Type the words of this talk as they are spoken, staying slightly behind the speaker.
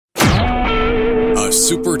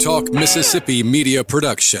SuperTalk Mississippi media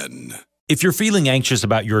production. If you're feeling anxious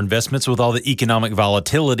about your investments with all the economic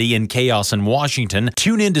volatility and chaos in Washington,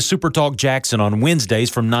 tune in to SuperTalk Jackson on Wednesdays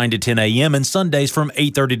from 9 to 10 a.m. and Sundays from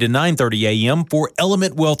 8:30 to 9:30 a.m. for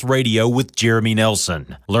Element Wealth Radio with Jeremy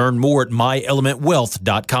Nelson. Learn more at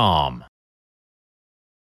myelementwealth.com.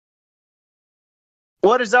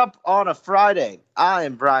 What is up on a Friday? I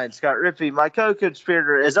am Brian Scott Rippey. My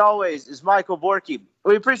co-conspirator, as always, is Michael Borky.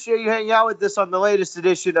 We appreciate you hanging out with us on the latest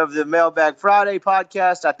edition of the Mailbag Friday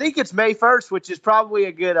podcast. I think it's May 1st, which is probably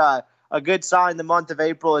a good sign the month of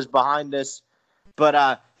April is behind us.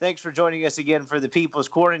 But thanks for joining us again for the People's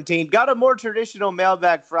Quarantine. Got a more traditional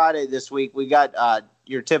Mailbag Friday this week. We got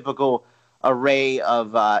your typical array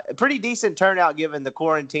of a pretty decent turnout given the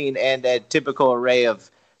quarantine and a typical array of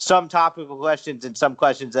some topical questions and some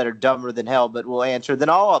questions that are dumber than hell, but we'll answer than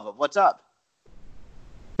all of them. What's up?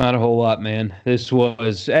 Not a whole lot, man. This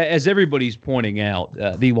was, as everybody's pointing out,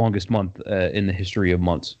 the longest month in the history of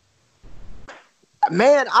months.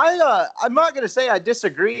 Man, I'm not going to say I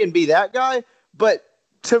disagree and be that guy, but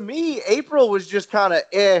to me, April was just kind of,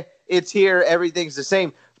 it's here, everything's the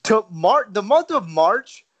same. The month of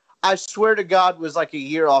March, I swear to God, was like a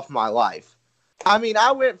year off my life. I mean,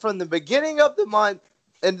 I went from the beginning of the month,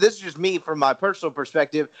 and this is just me from my personal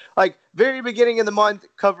perspective, like very beginning of the month,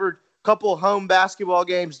 covered a couple home basketball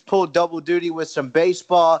games, pulled double duty with some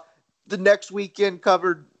baseball. The next weekend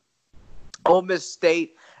covered Ole Miss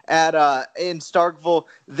State in Starkville,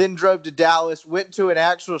 then drove to Dallas, went to an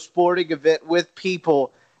actual sporting event with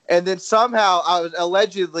people, and then somehow I was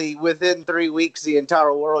allegedly within 3 weeks the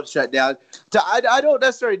entire world shut down. I don't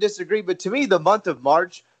necessarily disagree, but to me the month of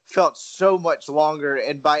March felt so much longer,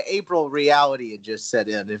 and by April, reality had just set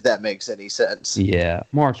in, if that makes any sense. Yeah,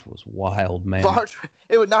 March was wild, man.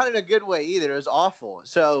 It was not in a good way either. It was awful.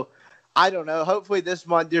 So, I don't know. Hopefully this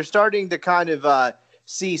month, you're starting to kind of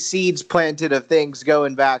see seeds planted of things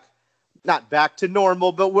going back, not back to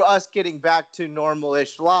normal, but we're us getting back to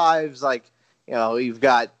normal-ish lives. Like, you've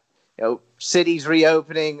got, cities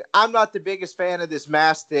reopening. I'm not the biggest fan of this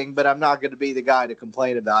mask thing, but I'm not going to be the guy to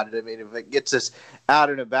complain about it. I mean, if it gets us out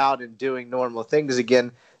and about and doing normal things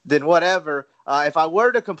again, then whatever. If I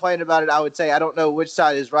were to complain about it, I would say I don't know which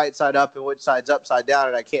side is right side up and which side's upside down,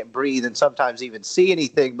 and I can't breathe and sometimes even see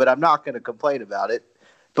anything, but I'm not going to complain about it.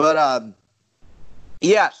 But,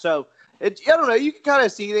 yeah, so I don't know. You can kind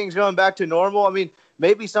of see things going back to normal. I mean,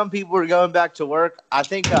 maybe some people are going back to work. I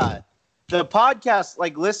think the podcast,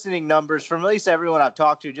 like listening numbers from at least everyone I've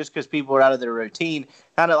talked to, just because people are out of their routine,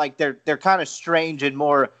 kind of like they're kind of strange and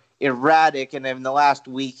more erratic. And in the last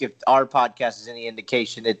week, if our podcast is any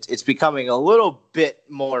indication, it's becoming a little bit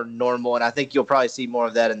more normal. And I think you'll probably see more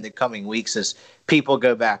of that in the coming weeks as people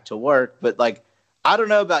go back to work. But like, I don't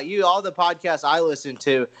know about you. All the podcasts I listen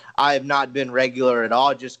to, I have not been regular at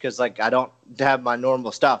all just because, like, I don't have my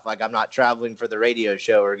normal stuff. Like, I'm not traveling for the radio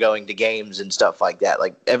show or going to games and stuff like that.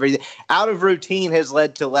 Like, everything out of routine has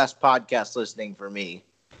led to less podcast listening for me.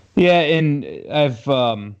 Yeah, and I've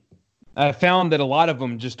found that a lot of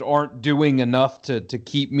them just aren't doing enough to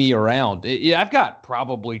keep me around. I've got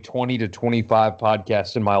probably 20 to 25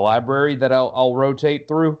 podcasts in my library that I'll rotate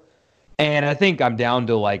through, and I think I'm down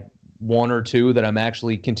to, like, one or two that I'm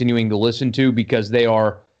actually continuing to listen to because they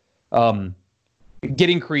are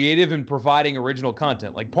getting creative and providing original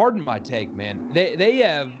content. Like, pardon my take, man. They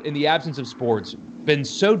have, in the absence of sports, been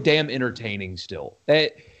so damn entertaining still.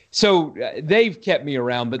 So they've kept me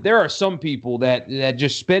around, but there are some people that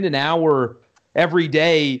just spend an hour every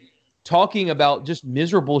day talking about just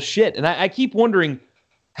miserable shit. And I keep wondering,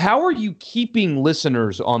 how are you keeping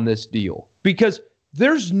listeners on this deal? Because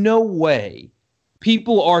there's no way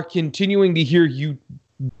people are continuing to hear you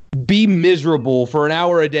be miserable for an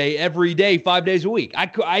hour a day, every day, 5 days a week.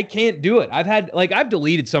 I can't do it. I've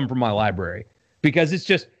deleted some from my library because it's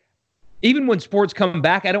just, even when sports come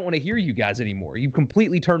back, I don't want to hear you guys anymore. You've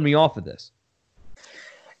completely turned me off of this.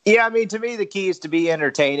 Yeah, I mean, to me, the key is to be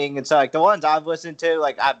entertaining. And so, like, the ones I've listened to,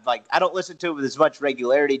 I don't listen to it with as much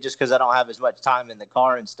regularity just because I don't have as much time in the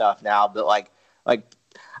car and stuff now. But, like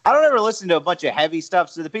I don't ever listen to a bunch of heavy stuff.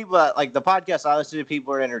 So the people that, like, the podcasts I listen to,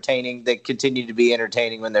 people are entertaining. They continue to be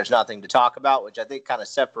entertaining when there's nothing to talk about, which I think kind of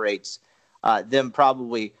separates them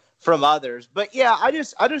probably from others. But yeah, I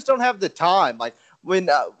just don't have the time. Like when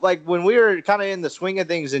we were kind of in the swing of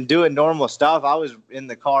things and doing normal stuff, I was in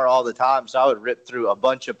the car all the time. So I would rip through a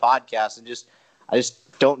bunch of podcasts and I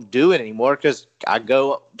just don't do it anymore because I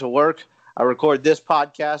go to work, I record this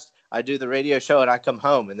podcast, I do the radio show, and I come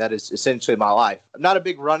home, and that is essentially my life. I'm not a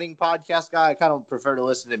big running podcast guy. I kind of prefer to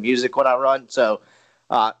listen to music when I run. So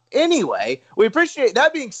Anyway, we appreciate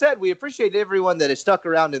that. Being said, we appreciate everyone that has stuck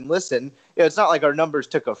around and listened. It's not like our numbers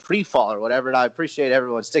took a free fall or whatever, and I appreciate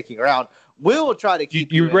everyone sticking around. We'll try to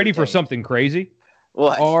keep you ready for something crazy?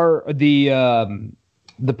 What are the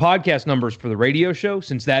podcast numbers for the radio show,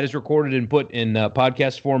 since that is recorded and put in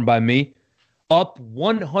podcast form by me, up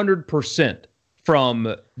 100%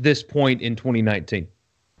 from this point in 2019?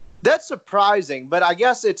 That's surprising, but I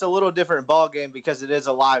guess it's a little different ball game because it is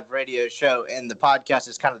a live radio show, and the podcast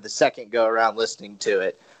is kind of the second go around listening to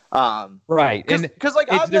it. Right, because like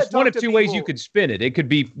there's one of two ways you could spin it. It could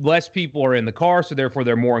be less people are in the car, so therefore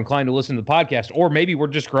they're more inclined to listen to the podcast, or maybe we're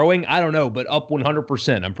just growing. I don't know, but up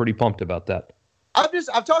 100%. I'm pretty pumped about that.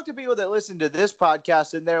 I've talked to people that listen to this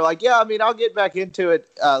podcast, and they're like, yeah, I mean, I'll get back into it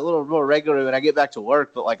a little more regularly when I get back to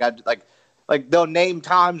work, but like they'll name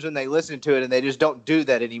times when they listen to it, and they just don't do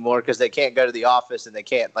that anymore because they can't go to the office and they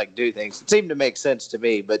can't like do things. It seemed to make sense to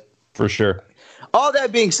me, but for sure. All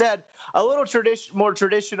that being said, a little more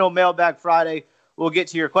traditional Mailbag Friday. We'll get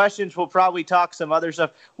to your questions. We'll probably talk some other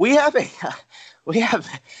stuff. We have a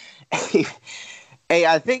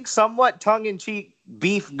I think somewhat tongue-in-cheek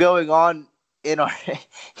beef going on in our I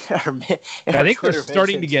think Twitter they're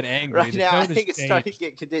starting to get angry right now. I think it's starting to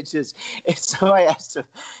get contentious. It's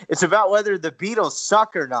about whether the Beatles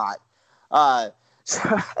suck or not. So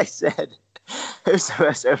I said, who's the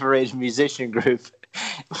most overrated musician group?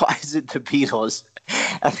 Why is it the Beatles?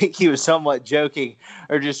 I think he was somewhat joking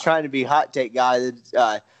or just trying to be hot take guy.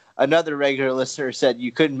 Another regular listener said,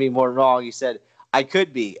 you couldn't be more wrong. He said, I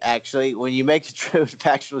could be, actually, when you make a true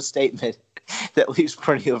factual statement that leaves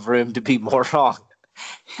plenty of room to be more wrong.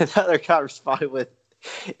 And the other guy responded with,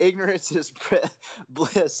 ignorance is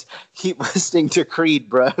bliss. Keep listening to Creed,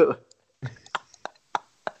 bro.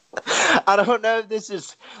 I don't know if this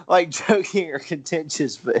is like joking or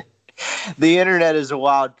contentious, but the internet is a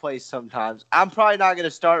wild place sometimes. I'm probably not going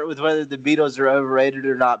to start with whether the Beatles are overrated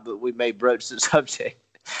or not, but we may broach the subject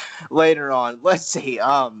later on. Let's see.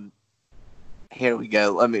 Here we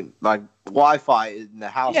go. I mean, my Wi-Fi in the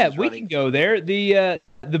house. Yeah, is we running. can go there. The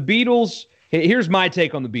Beatles. Here's my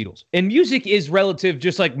take on the Beatles. And music is relative,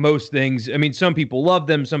 just like most things. I mean, some people love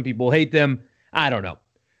them, some people hate them. I don't know.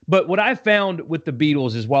 But what I found with the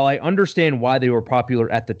Beatles is, while I understand why they were popular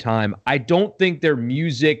at the time, I don't think their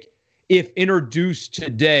music, if introduced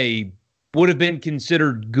today, would have been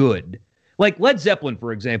considered good. Like Led Zeppelin,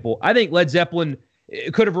 for example. I think Led Zeppelin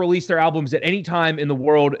could have released their albums at any time in the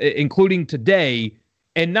world, including today,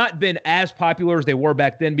 and not been as popular as they were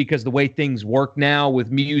back then, because the way things work now with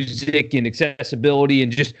music and accessibility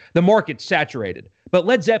and just the market's saturated. But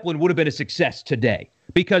Led Zeppelin would have been a success today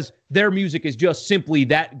because their music is just simply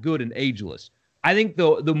that good and ageless. I think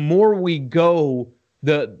the more we go,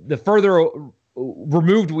 the further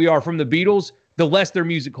removed we are from the Beatles, the less their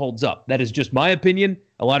music holds up. That is just my opinion.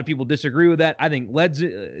 A lot of people disagree with that. I think Led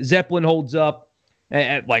Zeppelin holds up.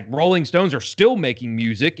 Like Rolling Stones are still making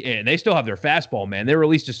music, and they still have their fastball, man. They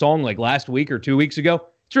released a song like last week or 2 weeks ago.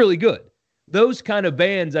 It's really good. Those kind of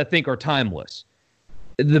bands, I think, are timeless.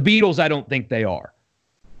 The Beatles, I don't think they are.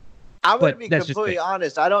 I'm going to be completely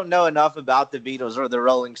honest. I don't know enough about the Beatles or the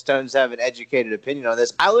Rolling Stones to have an educated opinion on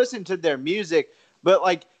this. I listen to their music, but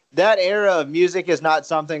like that era of music is not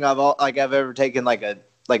something I've ever taken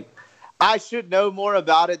I should know more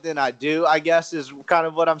about it than I do, I guess, is kind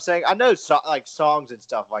of what I'm saying. I know songs and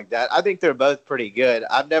stuff like that. I think they're both pretty good.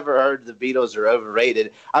 I've never heard the Beatles are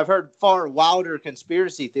overrated. I've heard far wilder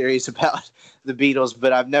conspiracy theories about the Beatles,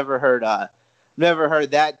 but I've never heard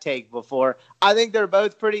that take before. I think they're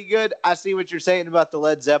both pretty good. I see what you're saying about the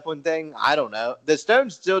Led Zeppelin thing. I don't know. The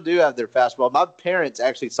Stones still do have their fastball. My parents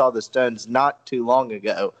actually saw the Stones not too long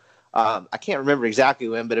ago. I can't remember exactly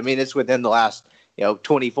when, but I mean, it's within the last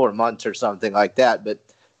 24 months or something like that.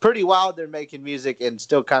 But pretty wild they're making music and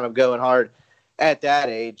still kind of going hard at that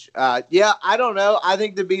age. Yeah, I don't know. I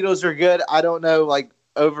think the Beatles are good. I don't know, like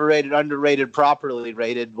overrated, underrated, properly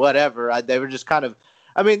rated, whatever. They were just kind of,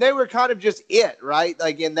 they were kind of just it, right?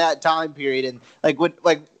 Like in that time period. And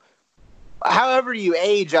however you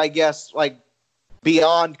age, I guess, like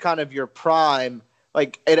beyond kind of your prime,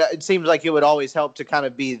 like it seems like it would always help to kind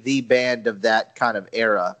of be the band of that kind of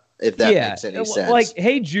era. If that makes any sense. Like,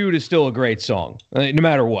 Hey Jude is still a great song, no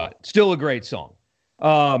matter what. Still a great song.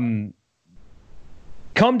 Come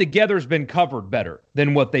Together's been covered better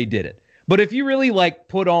than what they did it. But if you really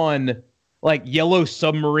put on Yellow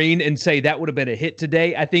Submarine and say that would have been a hit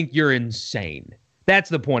today, I think you're insane.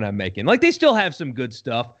 That's the point I'm making. They still have some good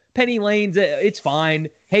stuff. Penny Lane's, it's fine.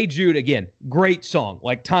 Hey Jude, again, great song,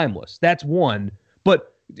 timeless. That's one.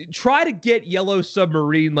 But try to get Yellow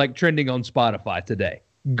Submarine trending on Spotify today.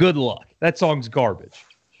 Good luck. That song's garbage.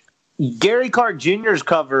 Gary Clark Jr.'s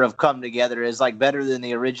cover of "Come Together" is like better than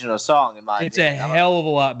the original song in my opinion. It's a hell of a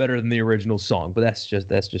lot better than the original song, but that's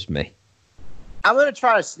just me. I'm going to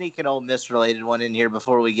try to sneak an Ole Miss related one in here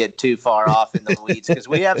before we get too far off in the weeds because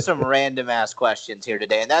we have some random ass questions here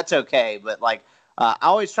today, and that's okay. But I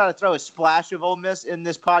always try to throw a splash of Ole Miss in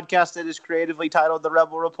this podcast that is creatively titled "The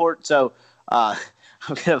Rebel Report." So I'm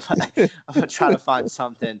gonna try to find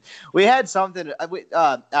something. We had something.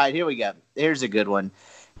 All right, here we go. Here's a good one.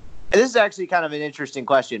 This is actually kind of an interesting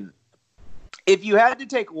question. If you had to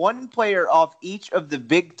take one player off each of the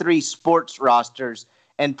big three sports rosters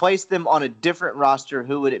and place them on a different roster,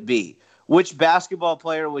 who would it be? Which basketball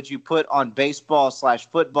player would you put on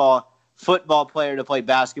baseball/football? Football player to play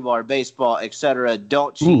basketball or baseball, etc.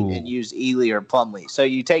 Don't cheat and use Ely or Plumlee. So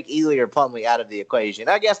you take Ely or Plumlee out of the equation.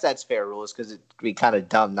 I guess that's fair rules because it'd be kind of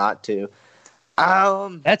dumb not to.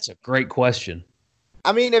 That's a great question.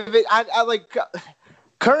 I mean, if I like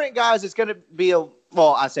current guys, it's going to be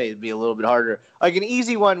I say it'd be a little bit harder. Like an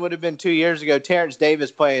easy one would have been 2 years ago. Terrence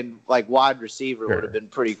Davis playing like wide receiver would have been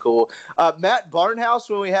pretty cool. Matt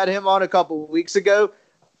Barnhouse, when we had him on a couple of weeks ago,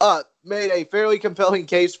 made a fairly compelling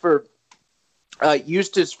case for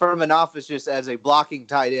Eustace Furmanofis just as a blocking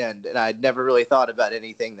tight end, and I'd never really thought about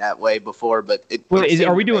anything that way before. But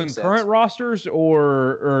are we doing current rosters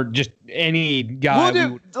or just any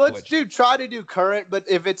guy? Let's try to do current. But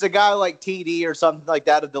if it's a guy like TD or something like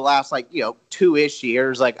that of the last 2-ish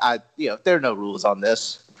years, there are no rules on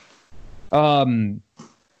this.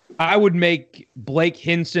 I would make Blake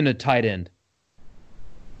Hinson a tight end.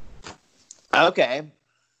 Okay.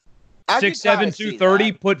 6'7",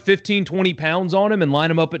 230, put 15, 20 pounds on him and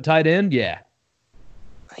line him up at tight end? Yeah.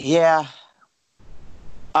 Yeah.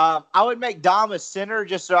 I would make Dom a center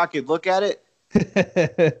just so I could look at it.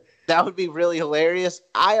 That would be really hilarious.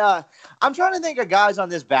 I'm trying to think of guys on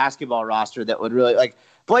this basketball roster that would really, like,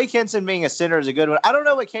 Blake Hinson being a center is a good one. I don't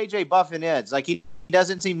know what KJ Buffin is. Like, he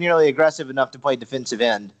doesn't seem nearly aggressive enough to play defensive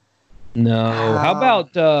end. No. How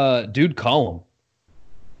about Dude Cullum?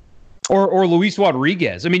 Or Luis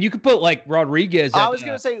Rodriguez. I mean, you could put like Rodriguez. I was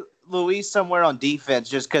going to say Luis somewhere on defense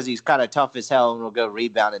just because he's kind of tough as hell and will go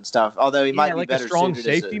rebound and stuff. Although he might be better a strong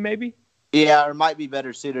suited safety, maybe. Yeah, or might be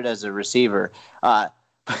better suited as a receiver. I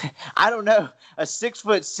don't know. A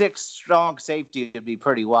 6'6" strong safety would be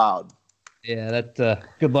pretty wild. Yeah, that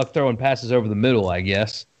good luck throwing passes over the middle, I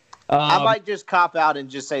guess. I might just cop out and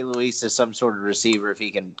just say Luis is some sort of receiver if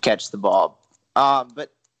he can catch the ball.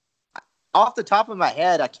 But off the top of my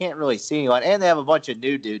head, I can't really see anyone. And they have a bunch of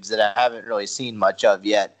new dudes that I haven't really seen much of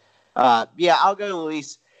yet. I'll go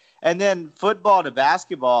Luis. And then football to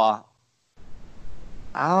basketball.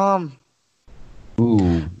 Ooh.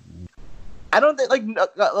 I don't think,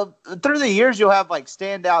 through the years, you'll have,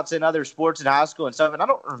 standouts in other sports in high school and stuff. And I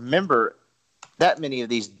don't remember that many of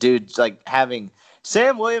these dudes, having.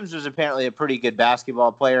 Sam Williams was apparently a pretty good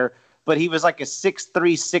basketball player. But he was like a 6'3",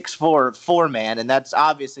 6'4", four-man, and that's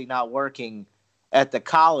obviously not working at the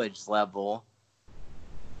college level.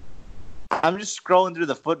 I'm just scrolling through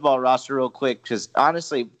the football roster real quick because,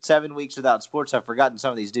 honestly, 7 weeks without sports, I've forgotten some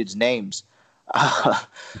of these dudes' names.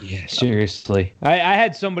 Yeah, seriously. I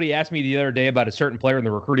had somebody ask me the other day about a certain player in the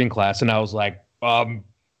recruiting class, and I was like,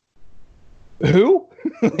 who?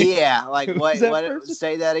 Yeah, what?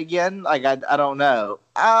 Say that again? I don't know.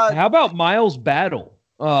 How about Miles Battle?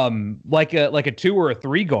 Like a 2 or a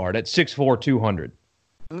 3 guard at 6'4", 200.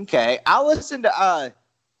 Okay, I'll listen to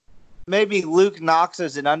maybe Luke Knox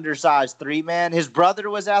as an undersized 3-man. His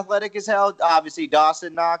brother was athletic as hell. Obviously,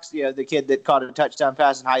 Dawson Knox, the kid that caught a touchdown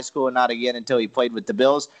pass in high school and not again until he played with the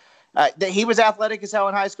Bills. He was athletic as hell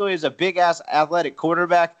in high school. He was a big-ass athletic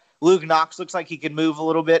quarterback. Luke Knox looks like he can move a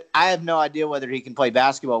little bit. I have no idea whether he can play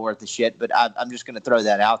basketball worth of shit, but I'm just going to throw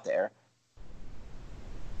that out there.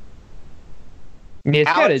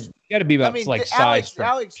 Yeah, it's got to be about size.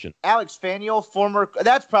 Alex Faneuil,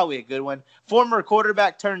 that's probably a good one. Former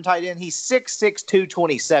quarterback turned tight end. He's 6'6",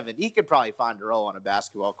 227. He could probably find a role on a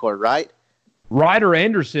basketball court, right? Ryder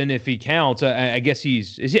Anderson, if he counts, I guess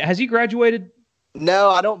has he graduated?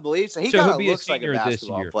 No, I don't believe so. He kind of looks like a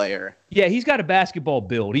basketball player. Yeah, he's got a basketball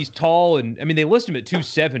build. He's tall, and I mean they list him at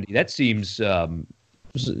 270. That seems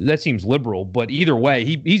liberal, but either way,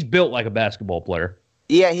 he's built like a basketball player.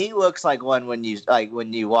 Yeah, he looks like one when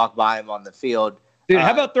you walk by him on the field. Dude,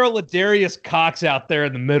 how about throw Ladarius Cox out there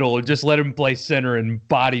in the middle and just let him play center and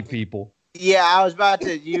body people? Yeah, I was about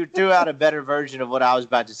to. You threw out a better version of what I was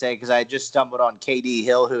about to say because I just stumbled on KD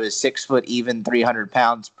Hill, who is 6 foot even, 300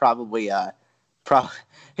 pounds. Probably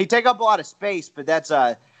he take up a lot of space, but that's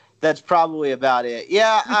probably about it.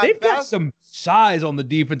 Yeah, they've got some size on the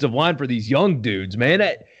defensive line for these young dudes, man.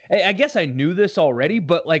 I guess I knew this already,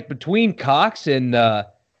 but like between Cox and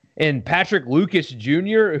Patrick Lucas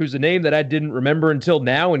Jr., who's a name that I didn't remember until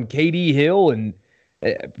now, and KD Hill, and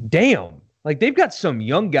damn, like they've got some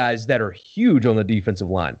young guys that are huge on the defensive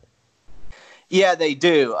line. Yeah, they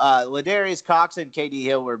do. Ladarius Cox and KD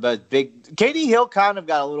Hill were both big. KD Hill kind of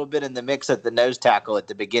got a little bit in the mix at the nose tackle at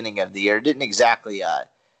the beginning of the year. Didn't exactly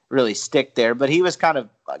really stick there, but he was kind of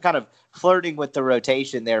flirting with the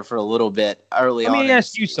rotation there for a little bit early on. Let me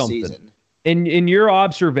ask you something. Season. In your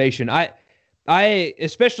observation, I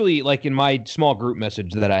especially like in my small group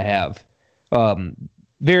message that I have,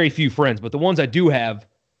 very few friends, but the ones I do have,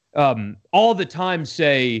 all the time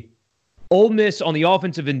say Ole Miss on the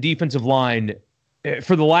offensive and defensive line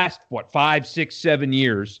for the last, 5, 6, 7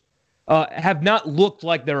 years have not looked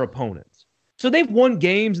like their opponents. So they've won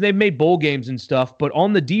games, they've made bowl games and stuff, but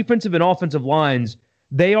on the defensive and offensive lines,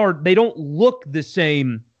 they don't look the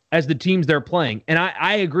same as the teams they're playing. And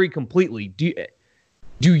I agree completely. Do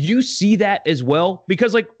you see that as well?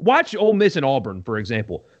 Because, like, watch Ole Miss and Auburn, for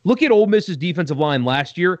example. Look at Ole Miss's defensive line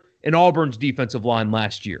last year and Auburn's defensive line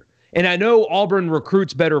last year. And I know Auburn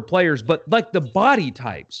recruits better players, but like the body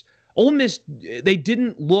types, Ole Miss, they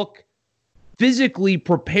didn't look physically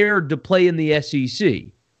prepared to play in the SEC.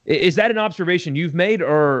 Is that an observation you've made,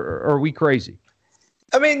 or are we crazy?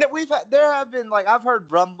 I mean, there have been, like, I've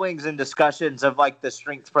heard rumblings and discussions of like the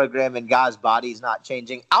strength program and guys' bodies not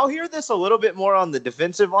changing. I'll hear this a little bit more on the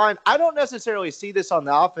defensive line. I don't necessarily see this on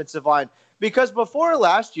the offensive line because before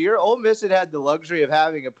last year, Ole Miss had the luxury of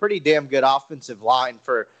having a pretty damn good offensive line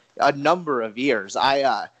for a number of years. And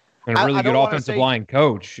a really good offensive line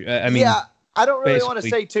coach. I don't really want to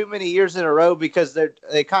say too many years in a row because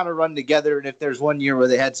they kind of run together. And if there's one year where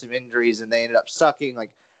they had some injuries and they ended up sucking, from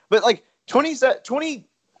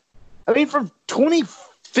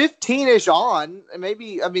 2015-ish on, and maybe,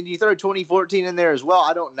 you throw 2014 in there as well.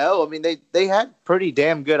 I don't know. They had pretty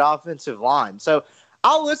damn good offensive line. So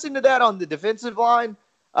I'll listen to that on the defensive line.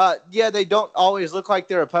 They don't always look like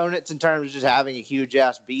their opponents in terms of just having a huge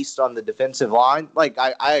ass beast on the defensive line. Like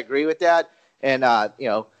I agree with that. And,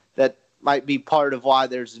 that might be part of why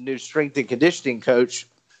there's a new strength and conditioning coach.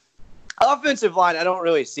 Offensive line, I don't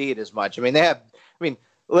really see it as much.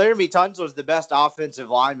 Laramie Tunsil is the best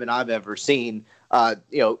offensive lineman I've ever seen. Greg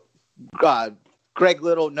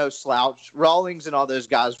Little, no slouch. Rawlings and all those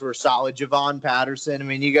guys were solid. Javon Patterson.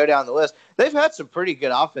 You go down the list. They've had some pretty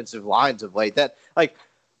good offensive lines of late. I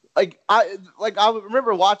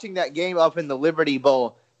remember watching that game up in the Liberty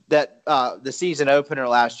Bowl, that the season opener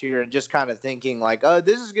last year, and just kind of thinking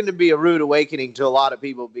this is going to be a rude awakening to a lot of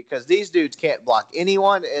people because these dudes can't block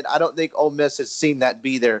anyone, and I don't think Ole Miss has seen that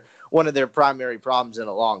be one of their primary problems in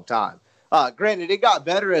a long time. Granted, it got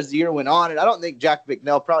better as the year went on, and I don't think Jack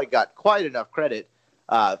Bicknell probably got quite enough credit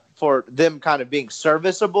for them kind of being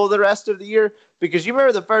serviceable the rest of the year, because you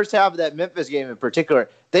remember the first half of that Memphis game in particular,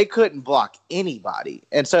 they couldn't block anybody.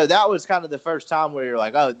 And so that was kind of the first time where you're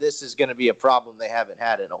like, oh, this is going to be a problem they haven't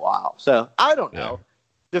had in a while. So I don't know.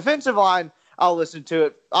 Yeah. Defensive line, I'll listen to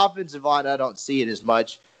it. Offensive line, I don't see it as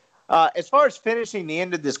much. As far as finishing the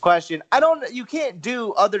end of this question, you can't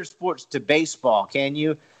do other sports to baseball, can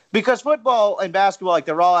you? Because football and basketball,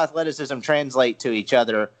 the raw athleticism translate to each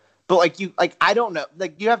other. But I don't know.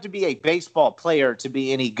 You have to be a baseball player to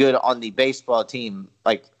be any good on the baseball team.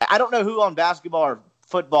 I don't know who on basketball or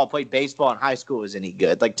football played baseball in high school was any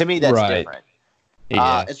good. To me, that's different.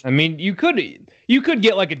 Yeah. You could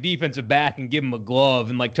get a defensive back and give him a glove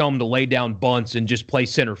and tell him to lay down bunts and just play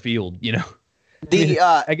center field.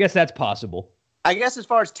 I guess that's possible. I guess as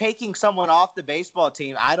far as taking someone off the baseball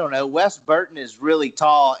team, I don't know. Wes Burton is really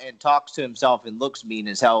tall and talks to himself and looks mean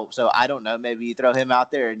as hell. So I don't know. Maybe you throw him out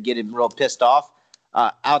there and get him real pissed off.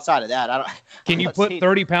 Outside of that, I don't. Can you put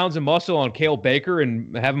 30 pounds of muscle on Cale Baker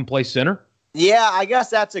and have him play center? Yeah, I guess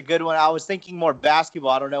that's a good one. I was thinking more basketball.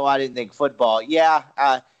 I don't know why I didn't think football. Yeah,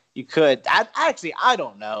 you could. I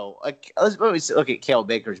don't know. Let me look at Cale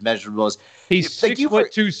Baker's measurables. He's 6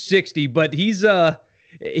 foot 260, but he's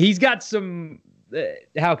got some.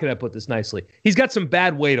 How can I put this nicely? He's got some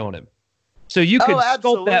bad weight on him. So you could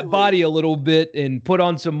sculpt that body a little bit and put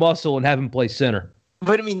on some muscle and have him play center.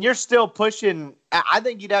 But you're still pushing. I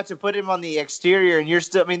think you'd have to put him on the exterior, and you're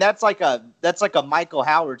still. That's like a Michael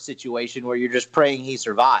Howard situation where you're just praying he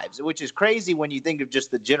survives, which is crazy when you think of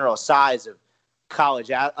just the general size of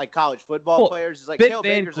college football players. It's Cale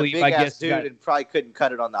Baker's a big ass dude and probably couldn't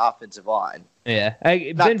cut it on the offensive line. Yeah,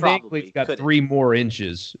 Ben Van Cleef's got 3 more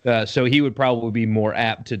inches, so he would probably be more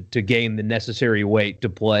apt to gain the necessary weight to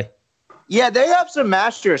play. Yeah, they have some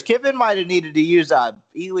masters. Kiffin might have needed to use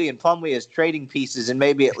Ely and Plumlee as trading pieces and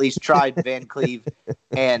maybe at least tried Van Cleef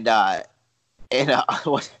and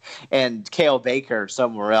and Cale Baker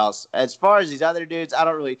somewhere else. As far as these other dudes, I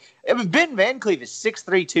don't really. I mean, Ben Van Cleve is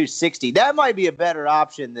 6'3", 260. That might be a better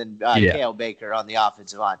option than Cale Baker on the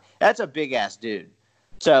offensive line. That's a big ass dude.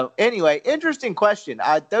 So anyway, interesting question.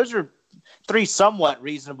 Those are three somewhat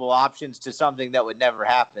reasonable options to something that would never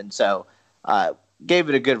happen. So gave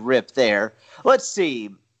it a good rip there. Let's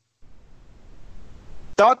see.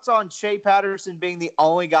 Thoughts on Shea Patterson being the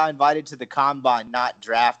only guy invited to the combine not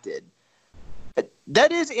drafted?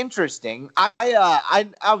 That is interesting. I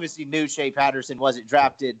obviously knew Shea Patterson wasn't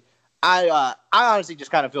drafted. I honestly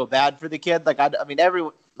just kind of feel bad for the kid. Like I mean,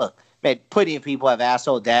 everyone look, man. Plenty of people have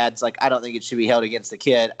asshole dads. Like I don't think it should be held against the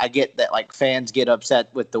kid. I get that like fans get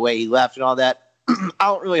upset with the way he left and all that. I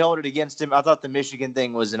don't really hold it against him. I thought the Michigan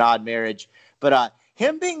thing was an odd marriage, but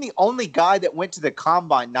him being the only guy that went to the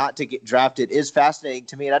combine not to get drafted is fascinating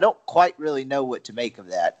to me, and I don't quite really know what to make of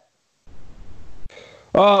that.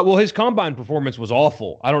 Well, his combine performance was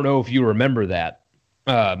awful. I don't know if you remember that.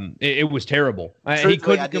 It was terrible.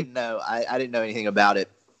 Truthfully, I didn't know. I didn't know anything about it.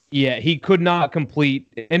 Yeah, he could not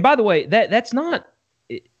complete. And by the way, that's not.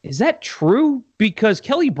 Is that true? Because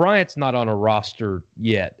Kelly Bryant's not on a roster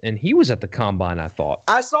yet, and he was at the combine, I thought.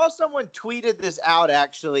 I saw someone tweeted this out,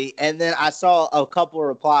 actually, and then I saw a couple of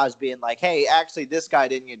replies being like, hey, actually, this guy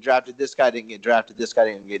didn't get drafted, this guy didn't get drafted, this guy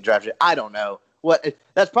didn't get drafted. I don't know.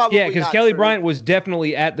 That's probably because Kelly Bryant was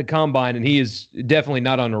definitely at the combine, and he is definitely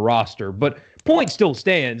not on a roster. But point still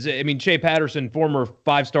stands. I mean, Shea Patterson, former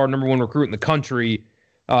 5-star number 1 recruit in the country,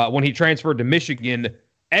 when he transferred to Michigan,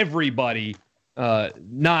 everybody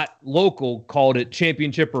not local called it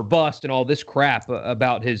championship or bust and all this crap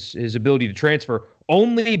about his ability to transfer.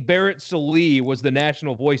 Only Barrett Sallee was the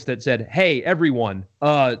national voice that said, hey, everyone,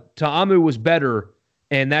 Ta'amu was better,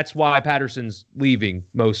 and that's why Patterson's leaving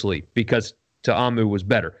mostly, because Ta'amu was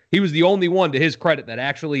better. He was the only one, to his credit, that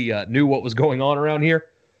actually knew what was going on around here.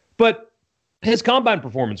 But his combine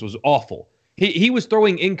performance was awful. He was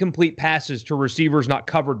throwing incomplete passes to receivers not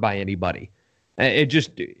covered by anybody.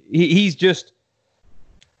 He's just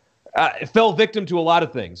fell victim to a lot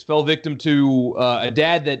of things. Fell victim to a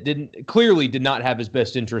dad that clearly did not have his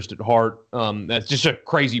best interest at heart. That's just a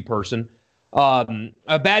crazy person.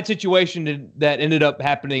 A bad situation that ended up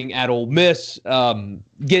happening at Ole Miss,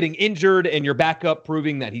 getting injured and your backup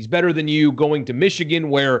proving that he's better than you, going to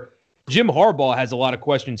Michigan where Jim Harbaugh has a lot of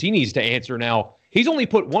questions he needs to answer now. He's only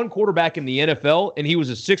put one quarterback in the NFL, and he was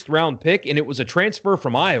a 6th-round pick, and it was a transfer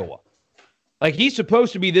from Iowa. Like, he's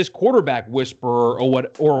supposed to be this quarterback whisperer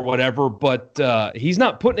or whatever, but he's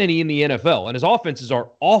not putting any in the NFL, and his offenses are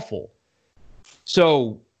awful.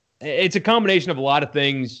 So it's a combination of a lot of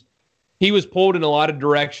things. He was pulled in a lot of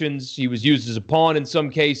directions. He was used as a pawn in some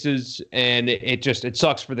cases, and it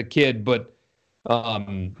sucks for the kid. But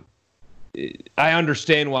I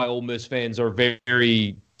understand why Ole Miss fans are very,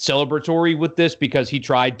 very celebratory with this, because he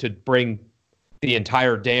tried to bring the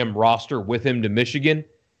entire damn roster with him to Michigan.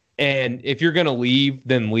 And if you're going to leave,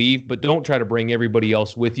 then leave, but don't try to bring everybody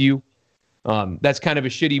else with you. That's kind of a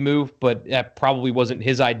shitty move, but that probably wasn't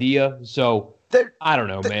his idea. So I don't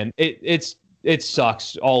know, man. It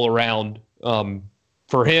sucks all around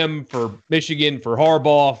for him, for Michigan, for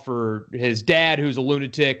Harbaugh, for his dad, who's a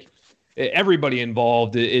lunatic. Everybody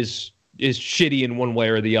involved is shitty in one way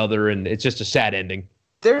or the other, and it's just a sad ending.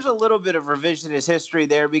 There's a little bit of revisionist history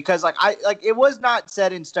there, because it was not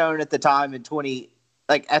set in stone at the time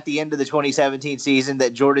at the end of the 2017 season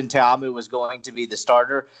that Jordan Ta'amu was going to be the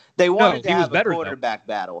starter. They wanted to have a quarterback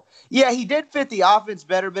battle. Yeah, he did fit the offense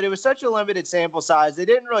better, but it was such a limited sample size. They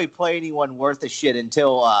didn't really play anyone worth a shit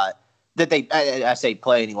until I say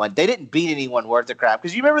play anyone. They didn't beat anyone worth a crap,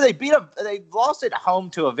 because you remember they lost at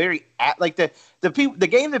home to a very the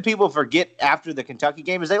game that people forget after the Kentucky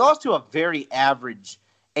game is they lost to a very average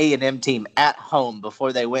A&M team at home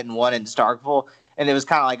before they went and won in Starkville. And it was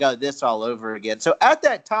kind of like, oh, this all over again. So at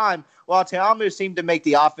that time, while Ta'amu seemed to make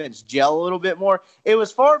the offense gel a little bit more, it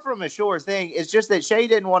was far from a sure thing. It's just that Shea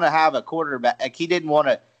didn't want to have a quarterback. Like, he didn't want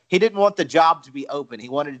the job to be open. He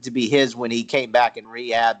wanted it to be his when he came back and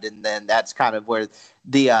rehabbed. And then that's kind of where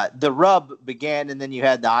the rub began. And then you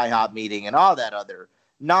had the IHOP meeting and all that other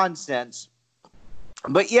nonsense.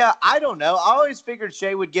 But yeah, I don't know. I always figured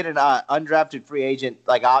Shea would get an undrafted free agent.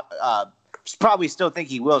 Probably still think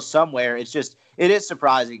he will somewhere. It is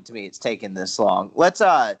surprising to me it's taken this long. Let's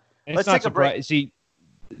take a break. See,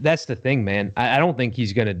 that's the thing, man. I don't think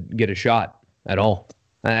he's going to get a shot at all.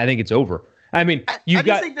 I think it's over. I mean, I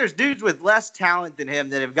just think there's dudes with less talent than him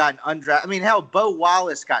that have gotten undrafted. I mean, hell, Bo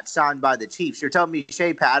Wallace got signed by the Chiefs. You're telling me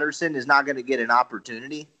Shea Patterson is not going to get an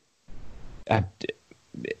opportunity?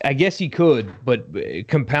 I guess he could, but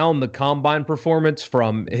compound the combine performance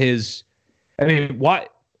from his I mean,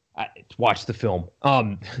 watch the film.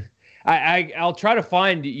 I'll try to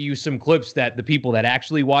find you some clips that the people that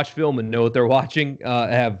actually watch film and know what they're watching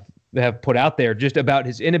have put out there just about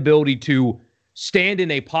his inability to stand in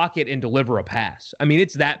a pocket and deliver a pass. I mean,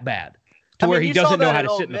 it's that bad to where he doesn't know how to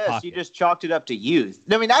sit in the pocket. You just chalked it up to youth.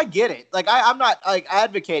 I mean, I get it. Like, I'm not like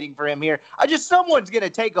advocating for him here. Someone's going to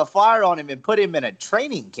take a flyer on him and put him in a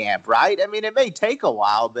training camp, right? I mean, it may take a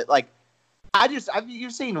while, but like,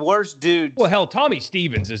 you've seen worse dudes. Well, hell, Tommy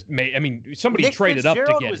Stevens somebody Nick traded up to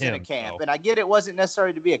Fitzgerald get was him. In a camp, and I get it wasn't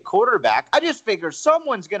necessary to be a quarterback. I just figure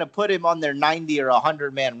someone's going to put him on their 90 or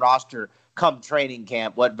 100-man roster come training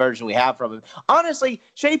camp, what version we have from him. Honestly,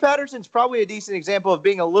 Shea Patterson's probably a decent example of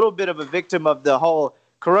being a little bit of a victim of the whole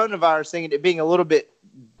coronavirus thing and it being a little bit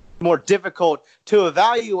more difficult to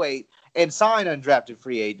evaluate and sign undrafted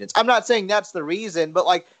free agents. I'm not saying that's the reason, but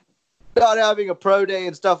like, not having a pro day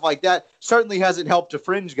and stuff like that certainly hasn't helped a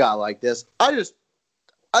fringe guy like this. I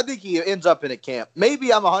think he ends up in a camp.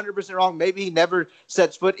 Maybe I'm 100% wrong. Maybe he never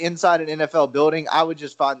sets foot inside an NFL building. I would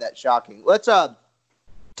just find that shocking. Let's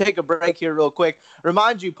take a break here real quick.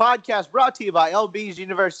 Remind you, podcast brought to you by LB's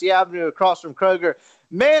University Avenue across from Kroger.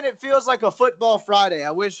 Man, it feels like a football Friday.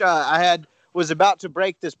 I wish I was about to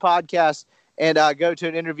break this podcast and go to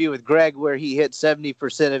an interview with Greg where he hit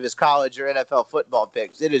 70% of his college or NFL football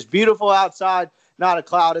picks. It is beautiful outside, not a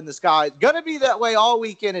cloud in the sky. It's going to be that way all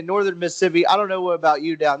weekend in northern Mississippi. I don't know what about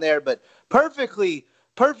you down there, but perfect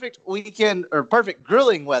weekend or perfect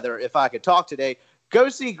grilling weather if I could talk today. Go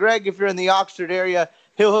see Greg if you're in the Oxford area.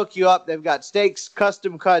 He'll hook you up. They've got steaks,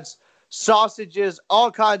 custom cuts, sausages,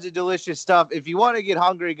 all kinds of delicious stuff. If you want to get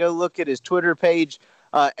hungry, go look at his Twitter page,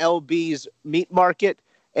 LB's Meat Market.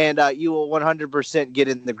 And you will 100% get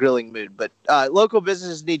in the grilling mood. But local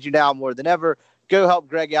businesses need you now more than ever. Go help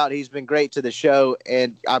Greg out. He's been great to the show,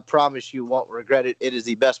 and I promise you won't regret it. It is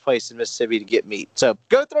the best place in Mississippi to get meat. So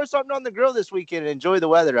go throw something on the grill this weekend and enjoy the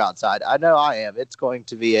weather outside. I know I am. It's going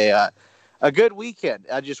to be a good weekend.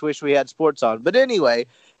 I just wish we had sports on. But anyway,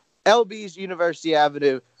 LB's University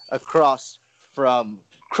Avenue across from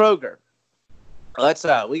Kroger.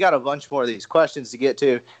 We got a bunch more of these questions to get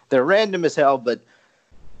to. They're random as hell, but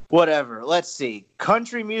whatever. Let's see.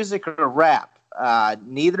 Country music or rap?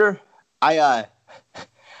 Neither. I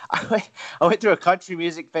went through a country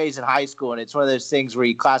music phase in high school, and it's one of those things where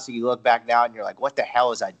you classically look back now and you're like, what the hell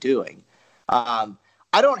was I doing? I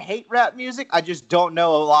don't hate rap music. I just don't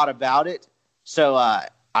know a lot about it. So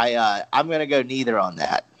I'm going to go neither on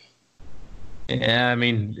that. Yeah, I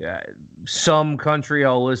mean, some country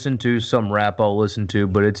I'll listen to, some rap I'll listen to,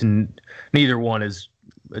 but neither one is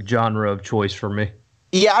a genre of choice for me.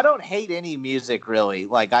 Yeah, I don't hate any music really.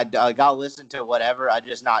 Like I'll listen to whatever. I'm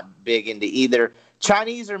just not big into either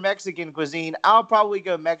Chinese or Mexican cuisine. I'll probably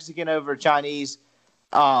go Mexican over Chinese.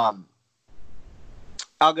 I'll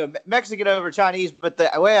go Mexican over Chinese. But the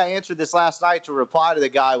way I answered this last night to reply to the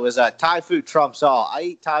guy was Thai food trumps all. I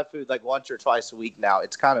eat Thai food like once or twice a week now.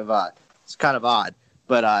 It's kind of odd,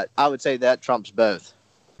 but I would say that trumps both.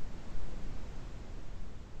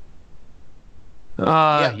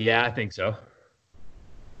 Yeah, I think so.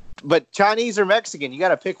 But Chinese or Mexican, you got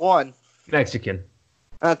to pick one. Mexican.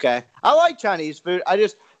 Okay, I like Chinese food.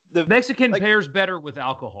 The Mexican pairs better with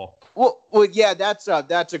alcohol. Well, yeah, that's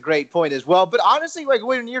a great point as well. But honestly, like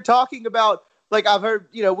when you're talking about, like I've heard,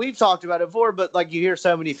 we've talked about it before, but like you hear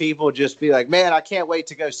so many people just be like, man, I can't wait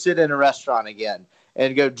to go sit in a restaurant again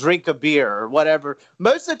and go drink a beer or whatever.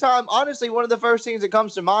 Most of the time, honestly, one of the first things that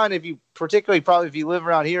comes to mind, if you live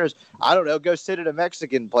around here, is, I don't know, go sit at a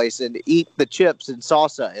Mexican place and eat the chips and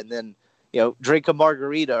salsa and then, drink a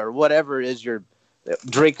margarita or whatever is your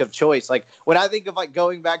drink of choice. Like when I think of like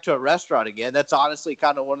going back to a restaurant again, that's honestly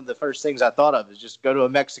kind of one of the first things I thought of is just go to a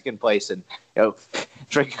Mexican place and,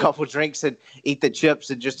 drink a couple drinks and eat the chips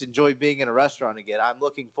and just enjoy being in a restaurant again. I'm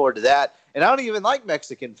looking forward to that. And I don't even like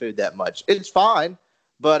Mexican food that much. It's fine.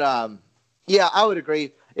 But, yeah, I would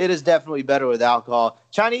agree. It is definitely better with alcohol.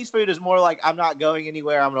 Chinese food is more like I'm not going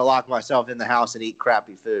anywhere. I'm going to lock myself in the house and eat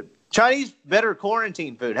crappy food. Chinese, better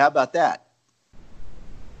quarantine food. How about that?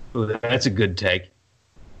 Ooh, that's a good take.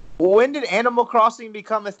 When did Animal Crossing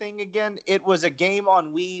become a thing again? It was a game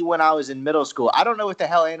on Wii when I was in middle school. I don't know what the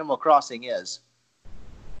hell Animal Crossing is.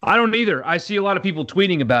 I don't either. I see a lot of people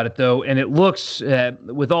tweeting about it, though, and it looks,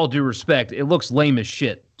 with all due respect, it looks lame as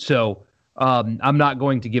shit. So I'm not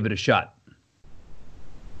going to give it a shot.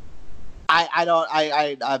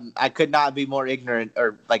 I could not be more ignorant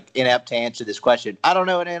or like inept to answer this question. I don't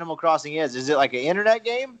know what Animal Crossing is. Is it like an internet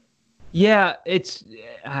game? Yeah, it's,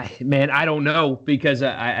 man, I don't know because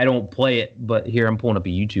I don't play it, but here I'm pulling up a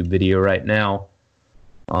YouTube video right now.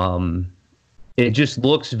 It just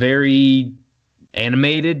looks very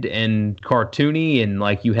animated and cartoony, and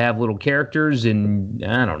like you have little characters, and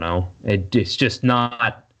I don't know. It's just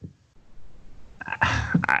not.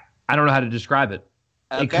 I don't know how to describe it.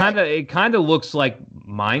 Okay. It kind of looks like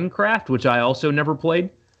Minecraft, which I also never played.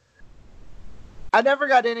 I never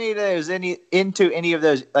got into any of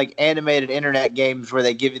those like animated internet games where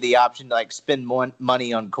they give you the option to like spend more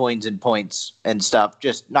money on coins and points and stuff.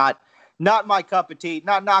 Just not my cup of tea.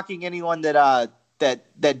 Not knocking anyone that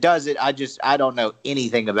does it. I don't know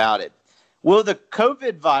anything about it. Will the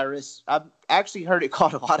COVID virus? I've actually heard it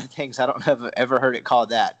called a lot of things. I don't know if I've ever heard it called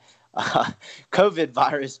that. COVID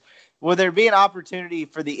virus. Will there be an opportunity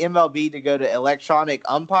for the MLB to go to electronic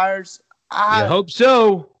umpires? I hope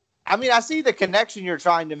so. I mean, I see the connection you're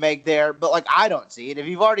trying to make there, but like I don't see it. If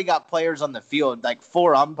you've already got players on the field, like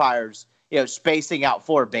 4 umpires, spacing out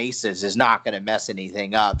 4 bases is not going to mess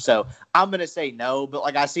anything up. So I'm going to say no, but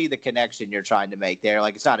like I see the connection you're trying to make there.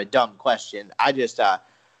 Like it's not a dumb question. I just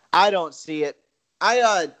I don't see it.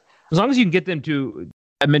 As long as you can get them to,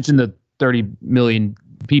 I mentioned the 30 million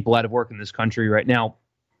people out of work in this country right now.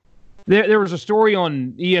 There was a story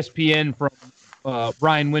on ESPN from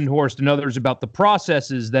Brian Windhorst and others about the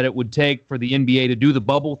processes that it would take for the NBA to do the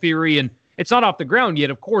bubble theory. And it's not off the ground yet,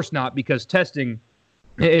 of course not, because testing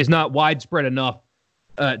is not widespread enough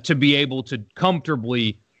to be able to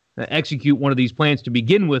comfortably execute one of these plans to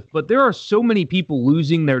begin with. But there are so many people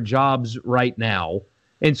losing their jobs right now,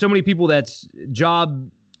 and so many people that's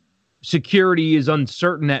job security is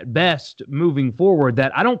uncertain at best moving forward,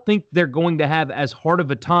 that I don't think they're going to have as hard of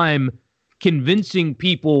a time convincing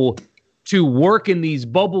people to work in these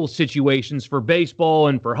bubble situations for baseball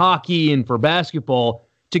and for hockey and for basketball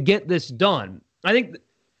to get this done. I think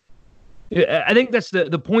that's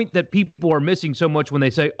the point that people are missing so much when they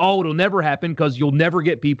say, oh, it'll never happen because you'll never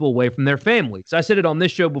get people away from their families. I said it on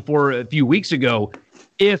this show before a few weeks ago.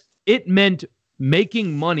 If it meant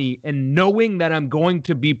making money and knowing that I'm going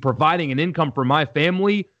to be providing an income for my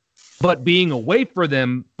family, but being away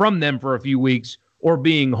from them for a few weeks, or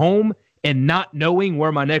being home and not knowing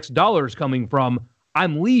where my next dollar is coming from,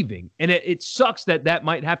 I'm leaving. And it sucks that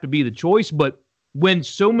might have to be the choice. But when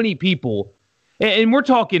so many people, and we're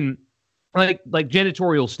talking like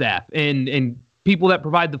janitorial staff and people that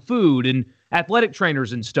provide the food and athletic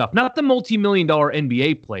trainers and stuff, not the multi-million-dollar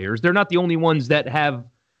NBA players. They're not the only ones that have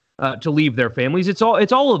to leave their families. It's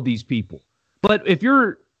all of these people. But if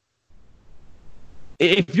you're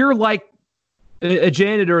like a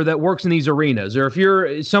janitor that works in these arenas, or if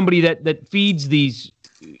you're somebody that feeds these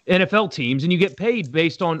NFL teams and you get paid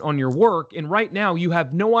based on your work, and right now you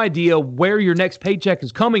have no idea where your next paycheck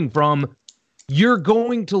is coming from, you're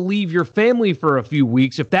going to leave your family for a few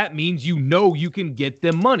weeks if that means you can get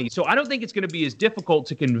them money. So I don't think it's going to be as difficult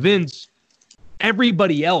to convince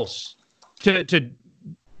everybody else to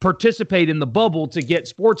participate in the bubble to get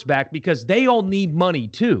sports back, because they all need money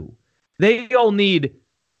too. They all need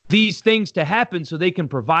these things to happen so they can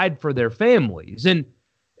provide for their families. And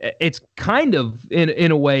it's kind of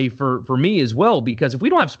in a way for me as well, because if we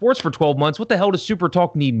don't have sports for 12 months, what the hell does Super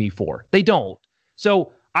Talk need me for? They don't.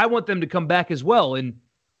 So I want them to come back as well. And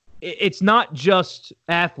it's not just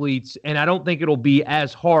athletes, and I don't think it'll be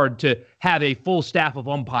as hard to have a full staff of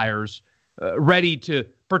umpires ready to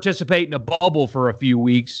participate in a bubble for a few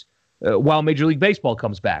weeks while Major League Baseball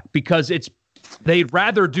comes back, because they'd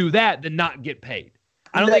rather do that than not get paid.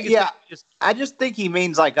 I don't think it's I just think he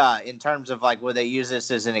means like in terms of like, will they use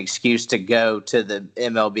this as an excuse to go to the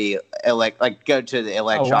MLB go to the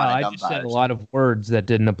electronic umpires? I just said a lot of words that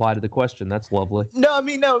didn't apply to the question. That's lovely. No, I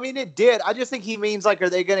mean it did. I just think he means like, are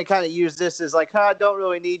they going to kind of use this as like, I don't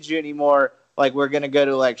really need you anymore. Like, we're going to go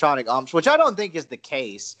to electronic umps, which I don't think is the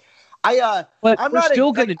case. But we're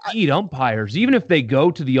still going to need umpires. Even if they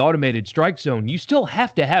go to the automated strike zone, you still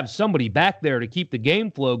have to have somebody back there to keep the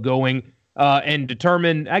game flow going. And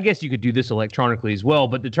determine, I guess you could do this electronically as well,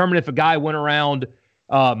 but determine if a guy went around,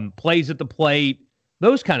 plays at the plate,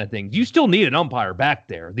 those kind of things. You still need an umpire back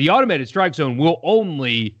there. The automated strike zone will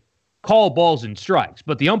only call balls and strikes,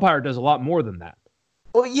 but the umpire does a lot more than that.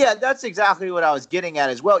 Well, yeah, that's exactly what I was getting at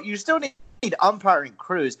as well. You still need umpiring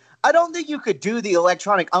crews. I don't think you could do the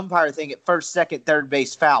electronic umpire thing at first, second, third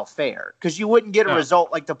base foul fair, because you wouldn't get a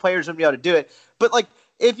result like the players wouldn't be able to do it. But like,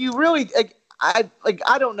 if you really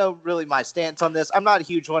I don't know really my stance on this. I'm not a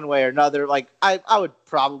huge one way or another. Like I would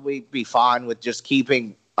probably be fine with just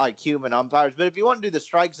keeping like human umpires. But if you want to do the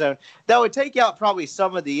strike zone, that would take out probably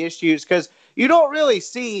some of the issues, because you don't really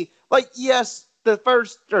see, like, yes, the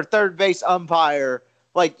first or third base umpire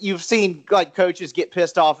like you've seen like coaches get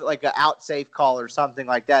pissed off at like an out safe call or something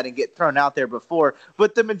like that and get thrown out there before.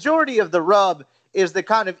 But the majority of the rub is the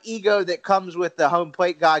kind of ego that comes with the home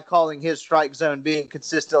plate guy calling his strike zone being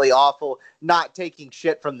consistently awful, not taking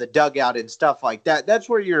shit from the dugout and stuff like that. That's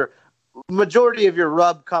where your majority of your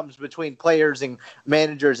rub comes between players and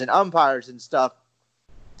managers and umpires and stuff.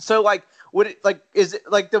 So like, would it like, is it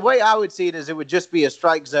like the way I would see it is it would just be a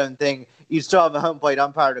strike zone thing. You'd still have a home plate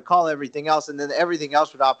umpire to call everything else, and then everything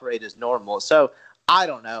else would operate as normal. So I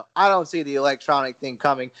don't know. I don't see the electronic thing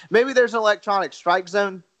coming. Maybe there's an electronic strike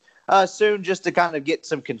zone soon just to kind of get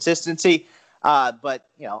some consistency. But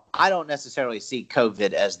you know, I don't necessarily see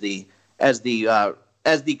COVID as the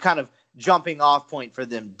kind of jumping off point for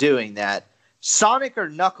them doing that. Sonic or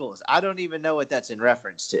Knuckles? I don't even know what that's in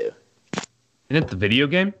reference to. Isn't it the video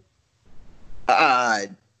game?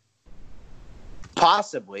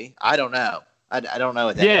 Possibly. I don't know. I don't know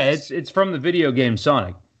what that is. Yeah, it's from the video game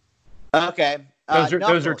Sonic. Okay.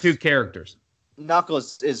 Those are two characters.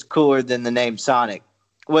 Knuckles is cooler than the name Sonic.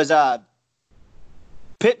 Was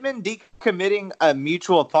Pittman decommitting a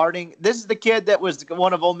mutual parting? This is the kid that was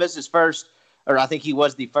one of Ole Miss's first, or I think he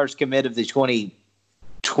was the first commit of the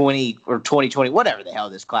 2020 or 2020, whatever the hell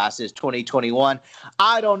this class is, 2021.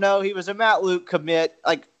 I don't know. He was a Matt Luke commit.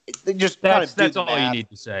 Like, just that's all you need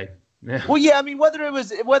to say. Yeah. Well, yeah, I mean, whether it was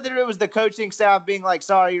the coaching staff being like,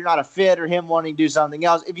 sorry, you're not a fit, or him wanting to do something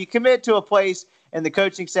else. If you commit to a place and the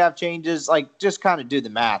coaching staff changes, like, just kind of do the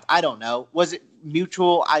math. I don't know. Was it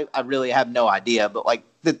mutual? I really have no idea, but like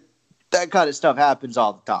that kind of stuff happens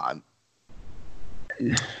all the time.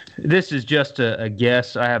 This is just a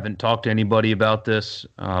guess. I haven't talked to anybody about this,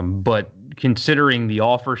 but considering the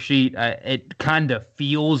offer sheet, it kind of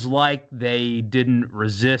feels like they didn't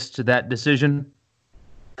resist that decision.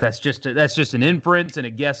 That's just an inference and a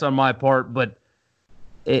guess on my part, but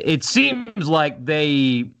it seems like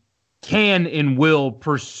they can and will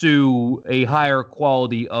pursue a higher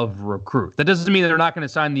quality of recruit. That doesn't mean they're not going to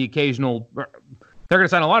sign the occasional. They're going to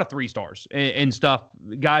sign a lot of 3-stars and stuff,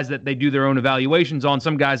 guys that they do their own evaluations on,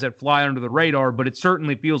 some guys that fly under the radar, but it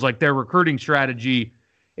certainly feels like their recruiting strategy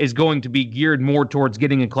is going to be geared more towards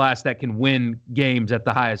getting a class that can win games at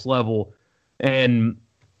the highest level. And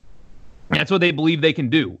that's what they believe they can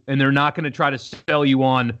do. And they're not going to try to sell you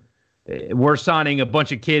on, we're signing a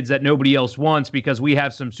bunch of kids that nobody else wants because we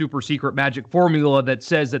have some super secret magic formula that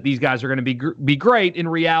says that these guys are going to be great. In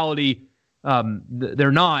reality,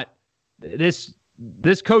 they're not.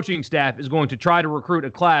 This coaching staff is going to try to recruit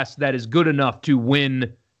a class that is good enough to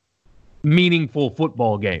win meaningful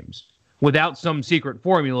football games. Without some secret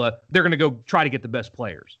formula, they're going to go try to get the best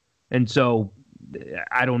players. And so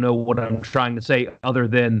I don't know what I'm trying to say other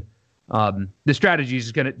than the strategy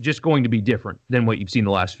is just going to be different than what you've seen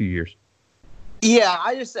the last few years. Yeah,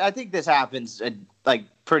 I think this happens like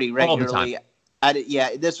pretty regularly.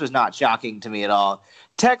 This was not shocking to me at all.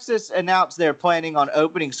 Texas announced they're planning on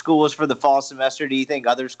opening schools for the fall semester. Do you think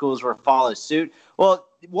other schools will follow suit? Well,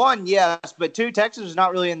 one, yes, but two, Texas is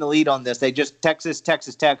not really in the lead on this. They just Texas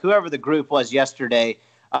Tech, whoever the group was yesterday,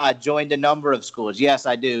 joined a number of schools. Yes,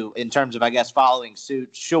 I do. In terms of, I guess, following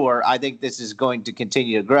suit, sure. I think this is going to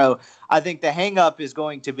continue to grow. I think the hang-up is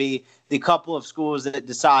going to be the couple of schools that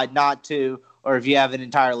decide not to, or if you have an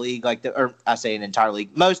entire league like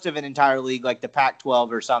most of an entire league like the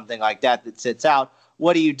Pac-12 or something like that sits out.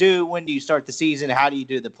 What do you do? When do you start the season? How do you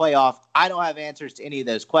do the playoff? I don't have answers to any of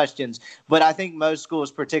those questions, but I think most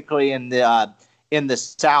schools, particularly in the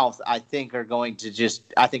South, I think are going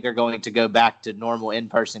to go back to normal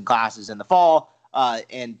in-person classes in the fall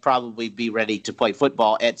and probably be ready to play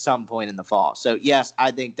football at some point in the fall. So yes, I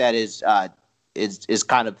think that is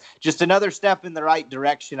kind of just another step in the right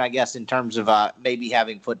direction, I guess, in terms of maybe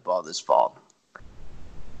having football this fall.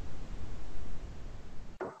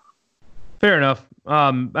 Fair enough.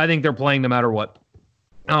 I think they're playing no matter what.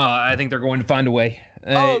 I think they're going to find a way.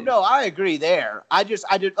 No, I agree there. I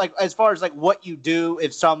did like as far as like what you do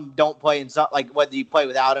if some don't play and some like whether you play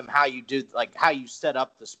without them, how you do like how you set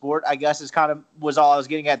up the sport. I guess is kind of was all I was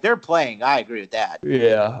getting at. They're playing. I agree with that.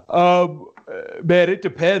 Yeah. Man, it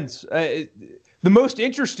depends. The most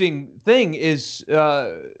interesting thing is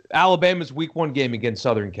Alabama's Week 1 game against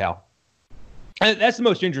Southern Cal. And that's the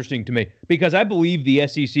most interesting to me because I believe the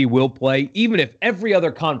SEC will play, even if every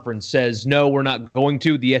other conference says, no, we're not going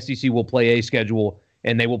to, the SEC will play a schedule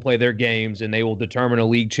and they will play their games and they will determine a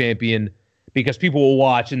league champion because people will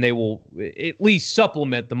watch and they will at least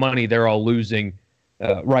supplement the money they're all losing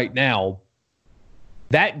right now.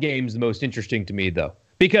 That game's the most interesting to me, though,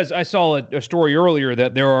 because I saw a story earlier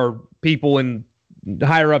that there are people in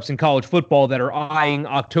higher ups in college football that are eyeing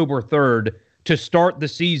October 3rd to start the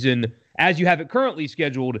season as you have it currently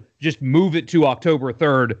scheduled, just move it to October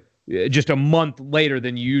 3rd, just a month later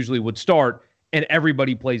than you usually would start, and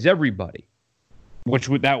everybody plays everybody,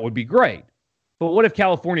 that would be great. But what if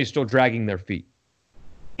California is still dragging their feet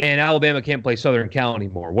and Alabama can't play Southern Cal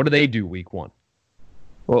anymore? What do they do week 1?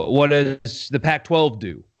 Well, what does the Pac-12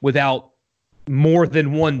 do without more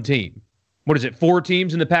than one team? What is it, 4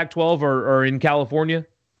 teams in the Pac-12 are in California?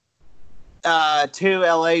 2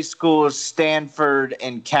 LA schools, Stanford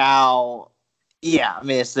and Cal. Yeah, I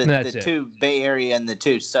mean, it's the 2 Bay Area and the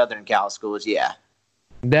 2 Southern Cal schools, yeah.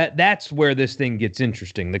 That's where this thing gets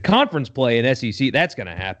interesting. The conference play in SEC, that's going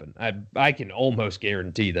to happen. I can almost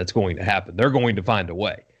guarantee that's going to happen. They're going to find a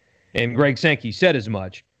way. And Greg Sankey said as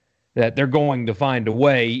much, that they're going to find a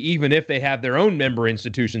way, even if they have their own member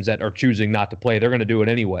institutions that are choosing not to play. They're going to do it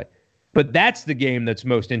anyway. But that's the game that's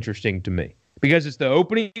most interesting to me because it's the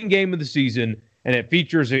opening game of the season, and it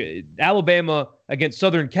features Alabama against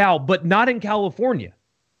Southern Cal, but not in California.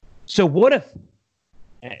 So what if,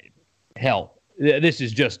 hell, this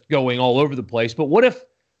is just going all over the place, but what if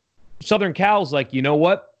Southern Cal's like, you know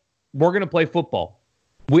what? We're going to play football.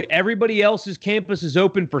 Everybody else's campus is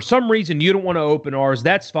open. For some reason, you don't want to open ours.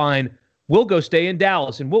 That's fine. We'll go stay in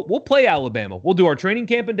Dallas, and we'll play Alabama. We'll do our training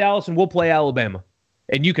camp in Dallas, and we'll play Alabama.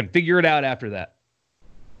 And you can figure it out after that.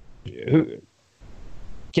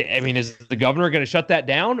 I mean, is the governor going to shut that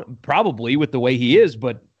down? Probably with the way he is,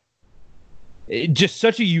 but just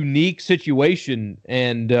such a unique situation,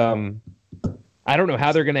 and I don't know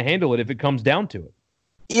how they're going to handle it if it comes down to it.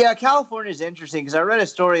 Yeah, California is interesting because I read a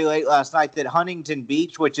story late last night that Huntington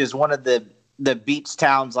Beach, which is one of the beach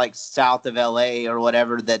towns like south of LA or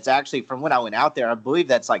whatever, that's actually, from when I went out there, I believe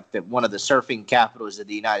that's like one of the surfing capitals of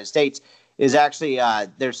the United States, is actually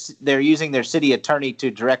they're using their city attorney to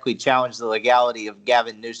directly challenge the legality of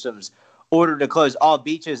Gavin Newsom's order to close all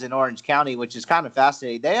beaches in Orange County, which is kind of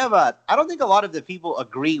fascinating. They have I don't think a lot of the people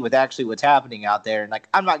agree with actually what's happening out there. And like,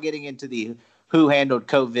 I'm not getting into the who handled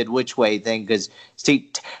COVID which way thing, because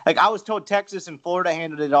like I was told Texas and Florida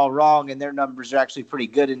handled it all wrong, and their numbers are actually pretty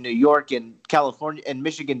good in New York, and California and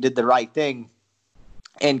Michigan did the right thing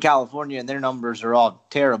in California, and their numbers are all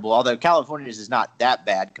terrible. Although California's is not that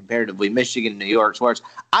bad comparatively. Michigan and New York's worse.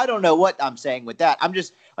 I don't know what I'm saying with that. I'm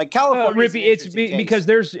just like California. Rippy, it's because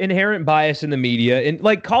there's inherent bias in the media, and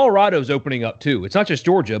like Colorado's opening up too. It's not just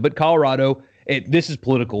Georgia, but Colorado. This is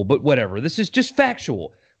political, but whatever. This is just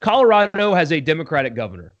factual. Colorado has a Democratic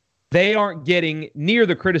governor. They aren't getting near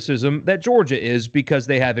the criticism that Georgia is because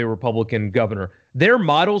they have a Republican governor. Their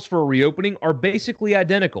models for reopening are basically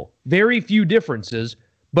identical. Very few differences,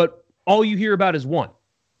 but all you hear about is one.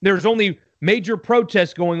 There's only major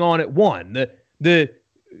protests going on at one. The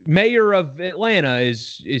mayor of Atlanta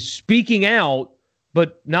is speaking out,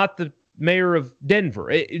 but not the mayor of Denver.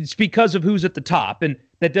 It's because of who's at the top, and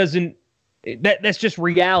that's just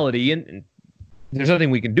reality, and there's nothing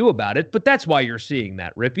we can do about it, but that's why you're seeing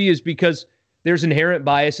that, Rippy, is because there's inherent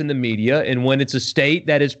bias in the media, and when it's a state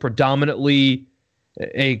that is predominantly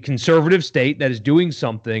a conservative state that is doing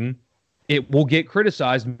something, it will get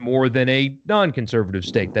criticized more than a non-conservative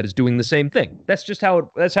state that is doing the same thing. That's just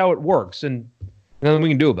how it works, and nothing we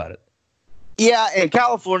can do about it. Yeah, and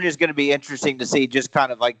California is going to be interesting to see. Just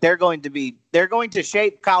kind of like they're going to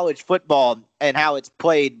shape college football and how it's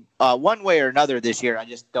played one way or another this year. I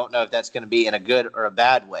just don't know if that's going to be in a good or a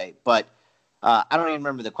bad way. But I don't even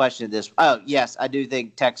remember the question of this. Oh, yes, I do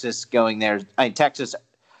think Texas going there. Texas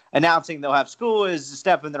announcing they'll have school is a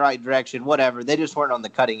step in the right direction. Whatever. They just weren't on the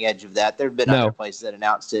cutting edge of that. There have been other places that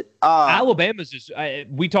announced it. Alabama's is.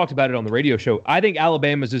 We talked about it on the radio show. I think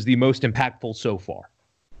Alabama's is the most impactful so far.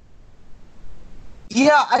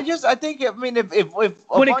 Yeah, I think, I mean, if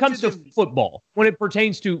when it comes to football, when it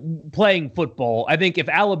pertains to playing football, I think if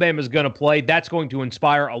Alabama's going to play, that's going to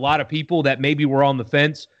inspire a lot of people that maybe were on the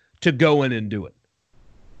fence to go in and do it.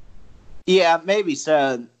 Yeah, maybe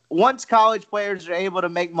so. Once college players are able to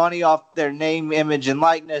make money off their name, image, and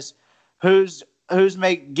likeness, given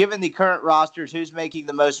the current rosters, who's making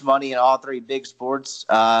the most money in all three big sports?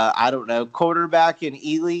 I don't know. Quarterback in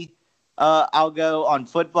Ely, I'll go on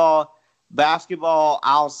football. Basketball,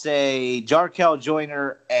 I'll say Jarkel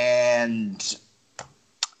Joyner and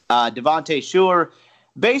Devontae Shuler.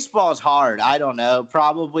 Baseball's hard. I don't know.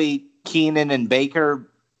 Probably Keenan and Baker.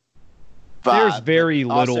 There's very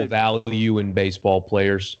little value in baseball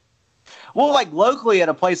players. Well, like locally at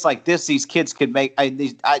a place like this, these kids could make.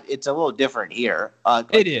 It's a little different here.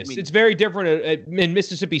 It is. It's very different in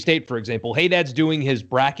Mississippi State, for example. Haydad's doing his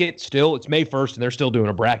bracket still. It's May 1st, and they're still doing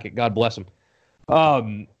a bracket. God bless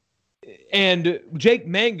them. And Jake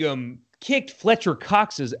Mangum kicked Fletcher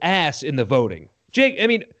Cox's ass in the voting. Jake, I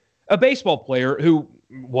mean, a baseball player who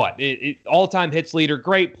all-time hits leader,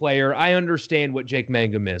 great player. I understand what Jake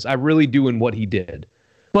Mangum is. I really do in what he did.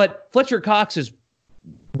 But Fletcher Cox is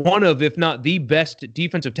one of, if not the best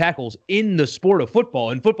defensive tackles in the sport of football.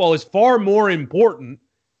 And football is far more important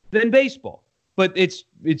than baseball. But it's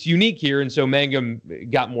unique here, and so Mangum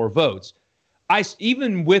got more votes.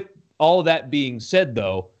 Even with all that being said,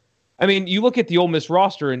 though, I mean, you look at the Ole Miss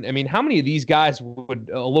roster, and I mean, how many of these guys would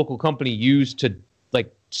a local company use to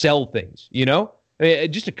like sell things? You know, I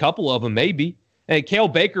mean, just a couple of them, maybe. And Cale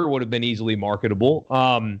Baker would have been easily marketable.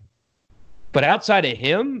 But outside of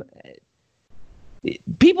him,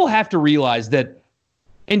 people have to realize that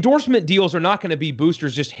endorsement deals are not going to be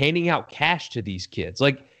boosters just handing out cash to these kids.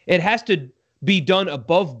 Like, it has to be done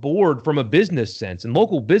above board from a business sense. And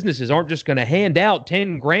local businesses aren't just going to hand out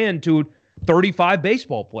 10 grand to 35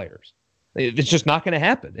 baseball players. It's just not going to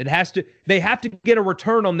happen. They have to get a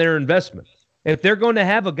return on their investment. If they're going to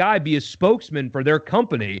have a guy be a spokesman for their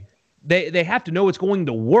company, they have to know it's going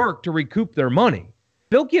to work to recoup their money.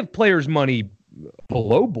 They'll give players money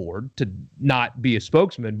below board to not be a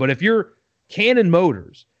spokesman. But if you're Cannon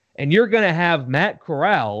Motors and you're going to have Matt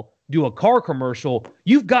Corral do a car commercial,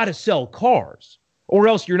 you've got to sell cars or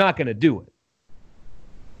else you're not going to do it.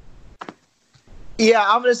 Yeah,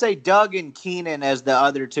 I'm going to say Doug and Keenan as the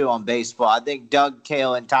other two on baseball. I think Doug,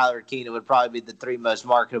 Cale, and Tyler Keenan would probably be the three most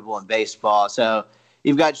marketable in baseball. So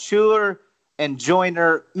you've got Schuler and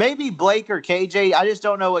Joyner, maybe Blake or KJ. I just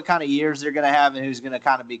don't know what kind of years they're going to have and who's going to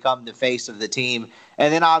kind of become the face of the team.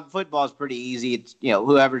 And then on football is pretty easy. It's,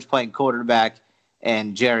 whoever's playing quarterback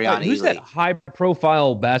and Jerry on Who's that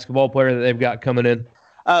high-profile basketball player that they've got coming in?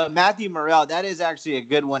 Matthew Morrell. That is actually a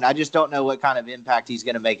good one. I just don't know what kind of impact he's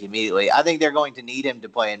going to make immediately. I think they're going to need him to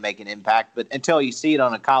play and make an impact, but until you see it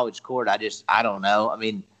on a college court, I don't know. I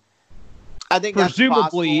mean, I think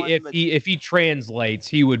presumably that's possible, if he translates,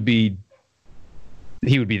 he would be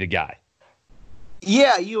the guy.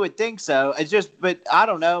 Yeah, you would think so. It's just, but I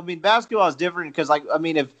don't know. I mean, basketball is different because,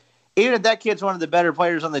 even if that kid's one of the better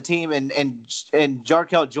players on the team and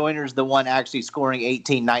Jarkel Joyner's the one actually scoring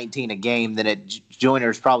 18, 19 a game, then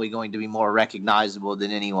Joyner's probably going to be more recognizable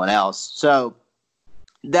than anyone else. So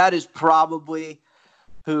that is probably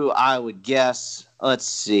who I would guess. Let's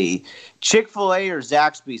see. Chick-fil-A or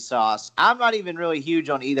Zaxby sauce. I'm not even really huge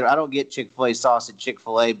on either. I don't get Chick-fil-A sauce at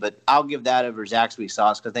Chick-fil-A, but I'll give that over Zaxby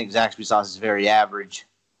sauce because I think Zaxby sauce is very average.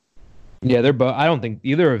 Yeah, they're both. I don't think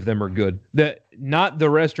either of them are good. Not the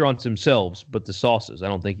restaurants themselves, but the sauces. I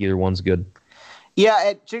don't think either one's good. Yeah,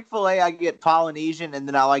 at Chick-fil-A, I get Polynesian, and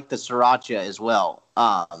then I like the sriracha as well,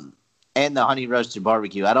 and the honey roasted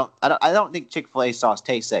barbecue. I don't think Chick-fil-A sauce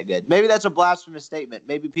tastes that good. Maybe that's a blasphemous statement.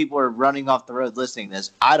 Maybe people are running off the road listening to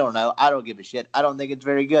this. I don't know. I don't give a shit. I don't think it's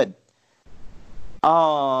very good.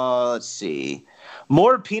 Let's see.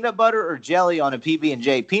 More peanut butter or jelly on a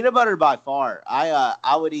PB&J? Peanut butter by far.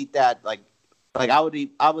 I would eat that I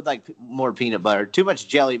would like more peanut butter. Too much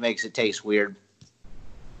jelly makes it taste weird.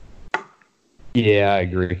 Yeah, I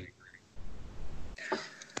agree.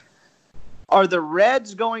 Are the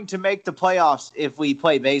Reds going to make the playoffs if we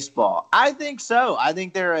play baseball? I think so. I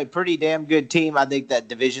think they're a pretty damn good team. I think that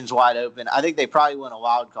division's wide open. I think they probably win a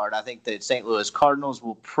wild card. I think the St. Louis Cardinals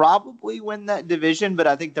will probably win that division, but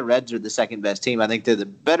I think the Reds are the second best team. I think they're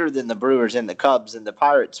better than the Brewers and the Cubs, and the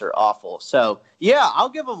Pirates are awful. So, yeah, I'll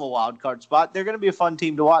give them a wild card spot. They're going to be a fun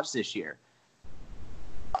team to watch this year.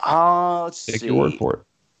 Let's see. Take your word for it.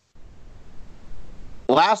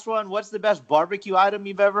 Last one. What's the best barbecue item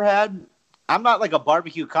you've ever had? I'm not like a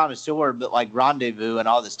barbecue connoisseur, but like Rendezvous and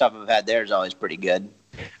all the stuff I've had there is always pretty good.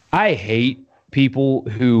 I hate people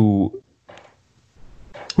who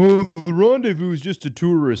the Rendezvous is just a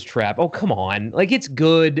tourist trap. Oh, come on. Like, it's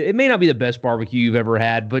good. It may not be the best barbecue you've ever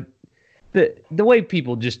had, but the way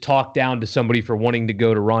people just talk down to somebody for wanting to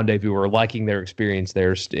go to Rendezvous or liking their experience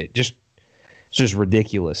there, it's just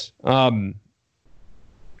ridiculous.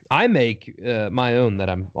 I make my own that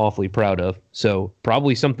I'm awfully proud of. So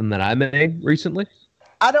probably something that I made recently.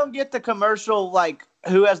 I don't get the commercial, like,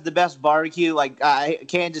 who has the best barbecue, like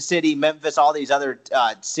Kansas City, Memphis, all these other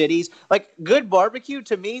cities. Like, good barbecue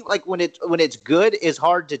to me, like when it's good, is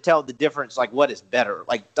hard to tell the difference, like what is better.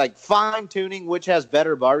 Like fine tuning which has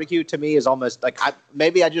better barbecue to me is almost like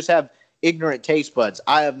maybe I just have ignorant taste buds.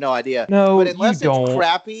 I have no idea. No, but unless you don't. It's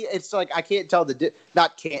crappy, it's like I can't tell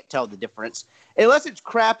can't tell the difference. Unless it's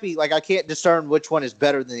crappy, like I can't discern which one is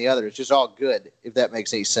better than the other. It's just all good, if that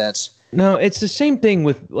makes any sense. No, it's the same thing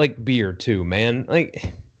with like beer too, man.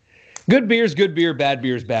 Like, good beer is good beer, bad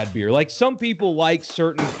beer is bad beer. Like, some people like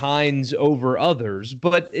certain kinds over others,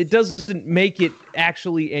 but it doesn't make it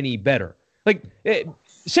actually any better. Like,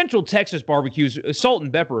 Central Texas barbecues, salt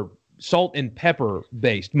and pepper salt and pepper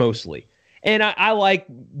based mostly. And I like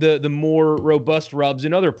the more robust rubs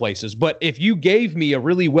in other places. But if you gave me a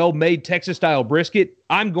really well-made Texas-style brisket,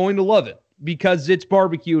 I'm going to love it because it's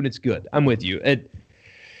barbecue and it's good. I'm with you.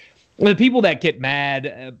 The people that get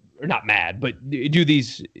mad, or not mad, but do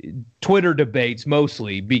these Twitter debates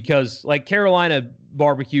mostly because, like, Carolina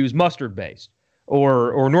barbecue is mustard-based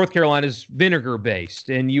or North Carolina's vinegar-based,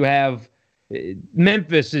 and you have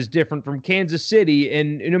Memphis is different from Kansas City,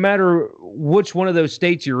 and no matter which one of those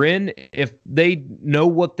states you're in, if they know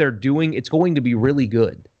what they're doing, it's going to be really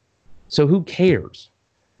good. So who cares?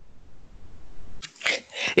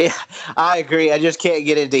 Yeah, I agree. I just can't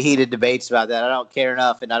get into heated debates about that. I don't care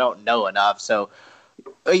enough, and I don't know enough. So,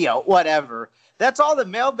 whatever. That's all the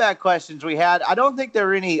mailbag questions we had. I don't think there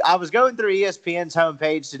were any. I was going through ESPN's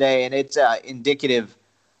homepage today, and it's indicative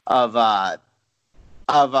of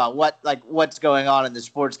what's going on in the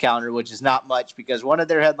sports calendar, which is not much because one of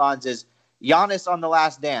their headlines is Giannis on The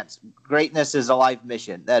Last Dance. Greatness is a life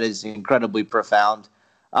mission. That is incredibly profound.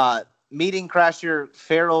 Meeting crasher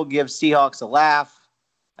Farrell gives Seahawks a laugh.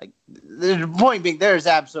 Like, the point being, there's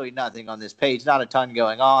absolutely nothing on this page. Not a ton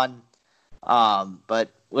going on. But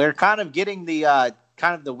we're kind of getting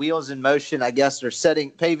the wheels in motion. I guess they're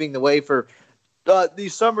paving the way for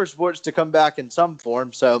these summer sports to come back in some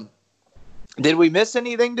form. So, did we miss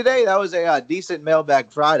anything today? That was a decent mailbag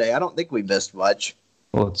Friday. I don't think we missed much.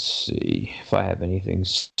 Let's see if I have anything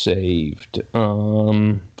saved.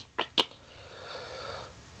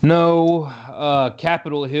 No,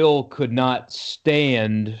 Capitol Hill could not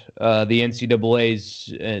stand the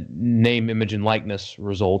NCAA's name, image, and likeness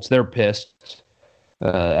results. They're pissed,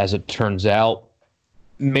 as it turns out.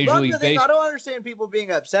 Major League Baseball. I don't understand people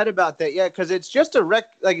being upset about that yet because it's just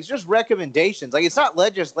it's just recommendations. Like, it's not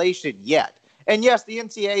legislation yet. And yes, the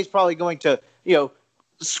NCAA is probably going to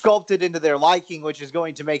sculpt it into their liking, which is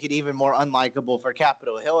going to make it even more unlikable for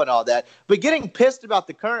Capitol Hill and all that. But getting pissed about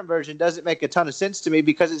the current version doesn't make a ton of sense to me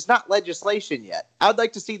because it's not legislation yet. I'd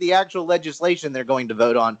like to see the actual legislation they're going to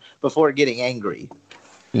vote on before getting angry.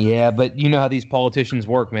 Yeah, but you know how these politicians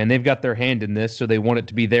work, man. They've got their hand in this, so they want it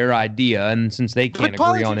to be their idea. And since they can't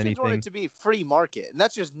agree on anything, want it to be free market, and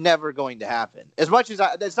that's just never going to happen. As much as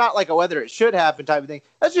it's not like a whether it should happen type of thing.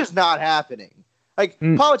 That's just not happening. Like,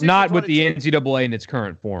 politicians not with the NCAA in its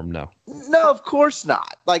current form, no. No, of course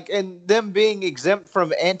not. Like, and them being exempt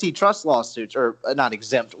from antitrust lawsuits, or not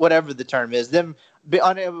exempt, whatever the term is, them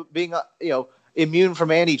being immune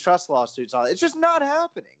from antitrust lawsuits. It's just not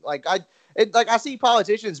happening. I see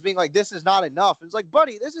politicians being like, "This is not enough." It's like,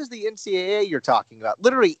 buddy, this is the NCAA you're talking about.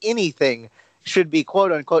 Literally anything should be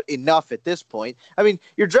quote unquote enough at this point. I mean,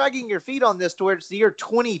 you're dragging your feet on this to where it's the year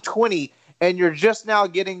 2020. And you're just now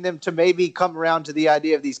getting them to maybe come around to the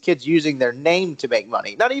idea of these kids using their name to make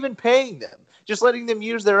money, not even paying them, just letting them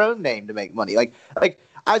use their own name to make money. Like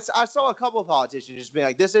I saw a couple of politicians just being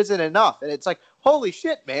like, this isn't enough. And it's like, holy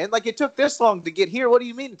shit, man. Like, it took this long to get here. What do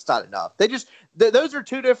you mean it's not enough? Those are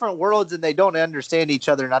two different worlds and they don't understand each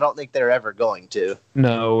other. And I don't think they're ever going to.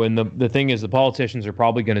 No. And the thing is, the politicians are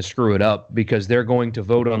probably going to screw it up because they're going to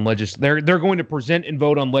vote on they're going to present and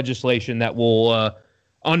vote on legislation that will,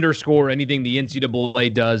 underscore anything the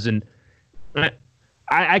NCAA does. And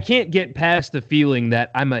I can't get past the feeling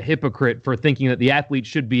that I'm a hypocrite for thinking that the athletes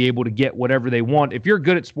should be able to get whatever they want. If you're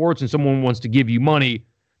good at sports and someone wants to give you money,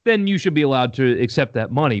 then you should be allowed to accept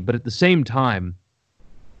that money. But at the same time,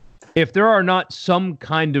 if there are not some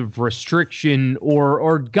kind of restriction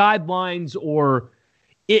or guidelines or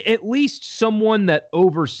at least someone that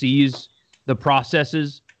oversees the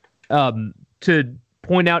processes to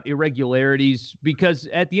point out irregularities, because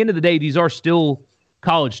at the end of the day, these are still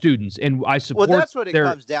college students, and I support. Well, that's what it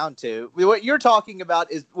comes down to. What you're talking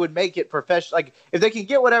about would make it professional. Like, if they can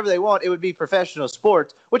get whatever they want, it would be professional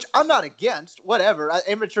sports, which I'm not against. Whatever.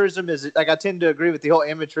 Amateurism is I tend to agree with the whole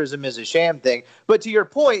amateurism is a sham thing. But to your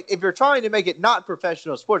point, if you're trying to make it not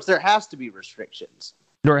professional sports, there has to be restrictions.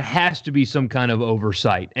 There has to be some kind of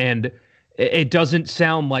oversight, and it doesn't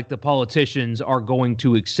sound like the politicians are going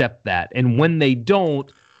to accept that. And when they don't,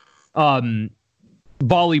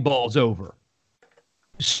 volleyball's over.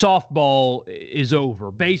 Softball is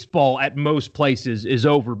over. Baseball at most places is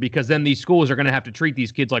over because then these schools are going to have to treat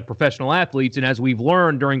these kids like professional athletes. And as we've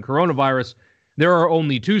learned during coronavirus, there are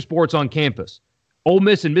only two sports on campus, Ole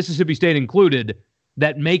Miss and Mississippi State included,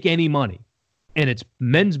 that make any money. And it's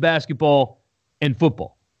men's basketball and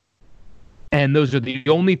football. And those are the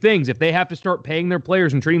only things. If they have to start paying their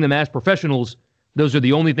players and treating them as professionals, those are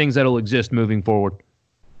the only things that will exist moving forward.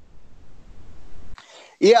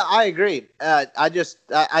 Yeah, I agree.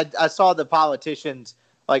 I saw the politicians,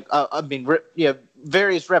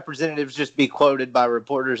 various representatives just be quoted by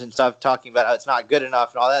reporters and stuff talking about how it's not good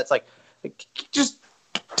enough and all that. It's like just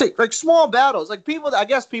take like small battles. Like I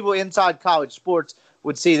guess people inside college sports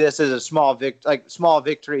would see this as a small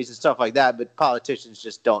victories and stuff like that, but politicians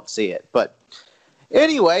just don't see it. But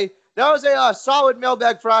anyway, that was a solid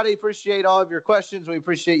Mailbag Friday. Appreciate all of your questions. We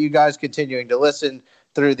appreciate you guys continuing to listen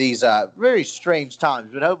through these very strange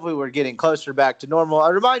times, but hopefully we're getting closer back to normal. I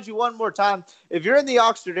remind you one more time, if you're in the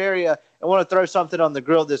Oxford area and want to throw something on the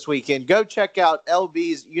grill this weekend, go check out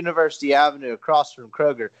LB's University Avenue across from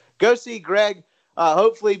Kroger. Go see Greg.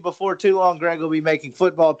 Hopefully before too long, Greg will be making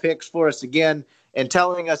football picks for us again and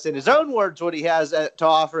telling us in his own words what he has to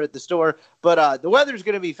offer at the store. But the weather's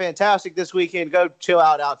going to be fantastic this weekend. Go chill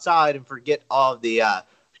out outside and forget all of the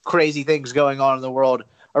crazy things going on in the world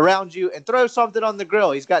around you and throw something on the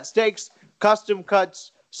grill. He's got steaks, custom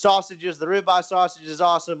cuts, sausages. The ribeye sausage is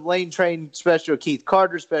awesome. Lane Train special, Keith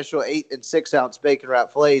Carter special, 8 and 6 ounce bacon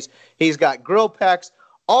wrap fillets. He's got grill packs,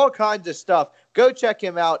 all kinds of stuff. Go check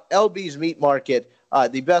him out. LB's Meat Market,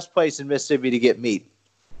 the best place in Mississippi to get meat.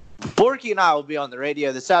 Borky and I will be on the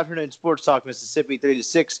radio this afternoon, Sports Talk Mississippi, 3 to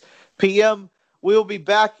 6 p.m. We will be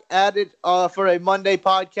back at it for a Monday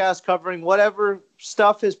podcast covering whatever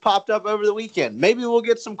stuff has popped up over the weekend. Maybe we'll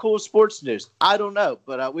get some cool sports news. I don't know,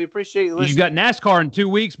 but we appreciate you listening. You've got NASCAR in 2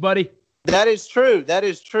 weeks, buddy. That is true.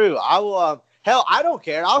 I will. Hell, I don't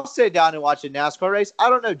care. I'll sit down and watch a NASCAR race. I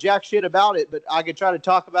don't know jack shit about it, but I could try to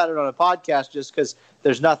talk about it on a podcast just because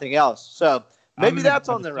there's nothing else. So maybe that's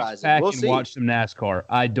on the horizon. We'll see. Watch some NASCAR.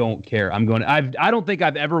 I don't care. I don't think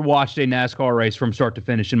I've ever watched a NASCAR race from start to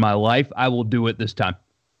finish in my life. I will do it this time.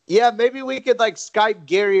 Yeah, maybe we could Skype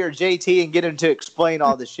Gary or JT and get him to explain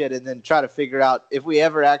all the shit and then try to figure out if we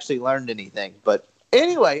ever actually learned anything. But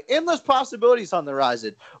anyway, endless possibilities on the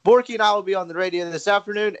horizon. Borky and I will be on the radio this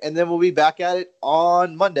afternoon, and then we'll be back at it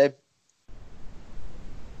on Monday.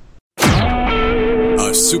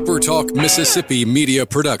 A SuperTalk Mississippi media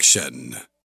production.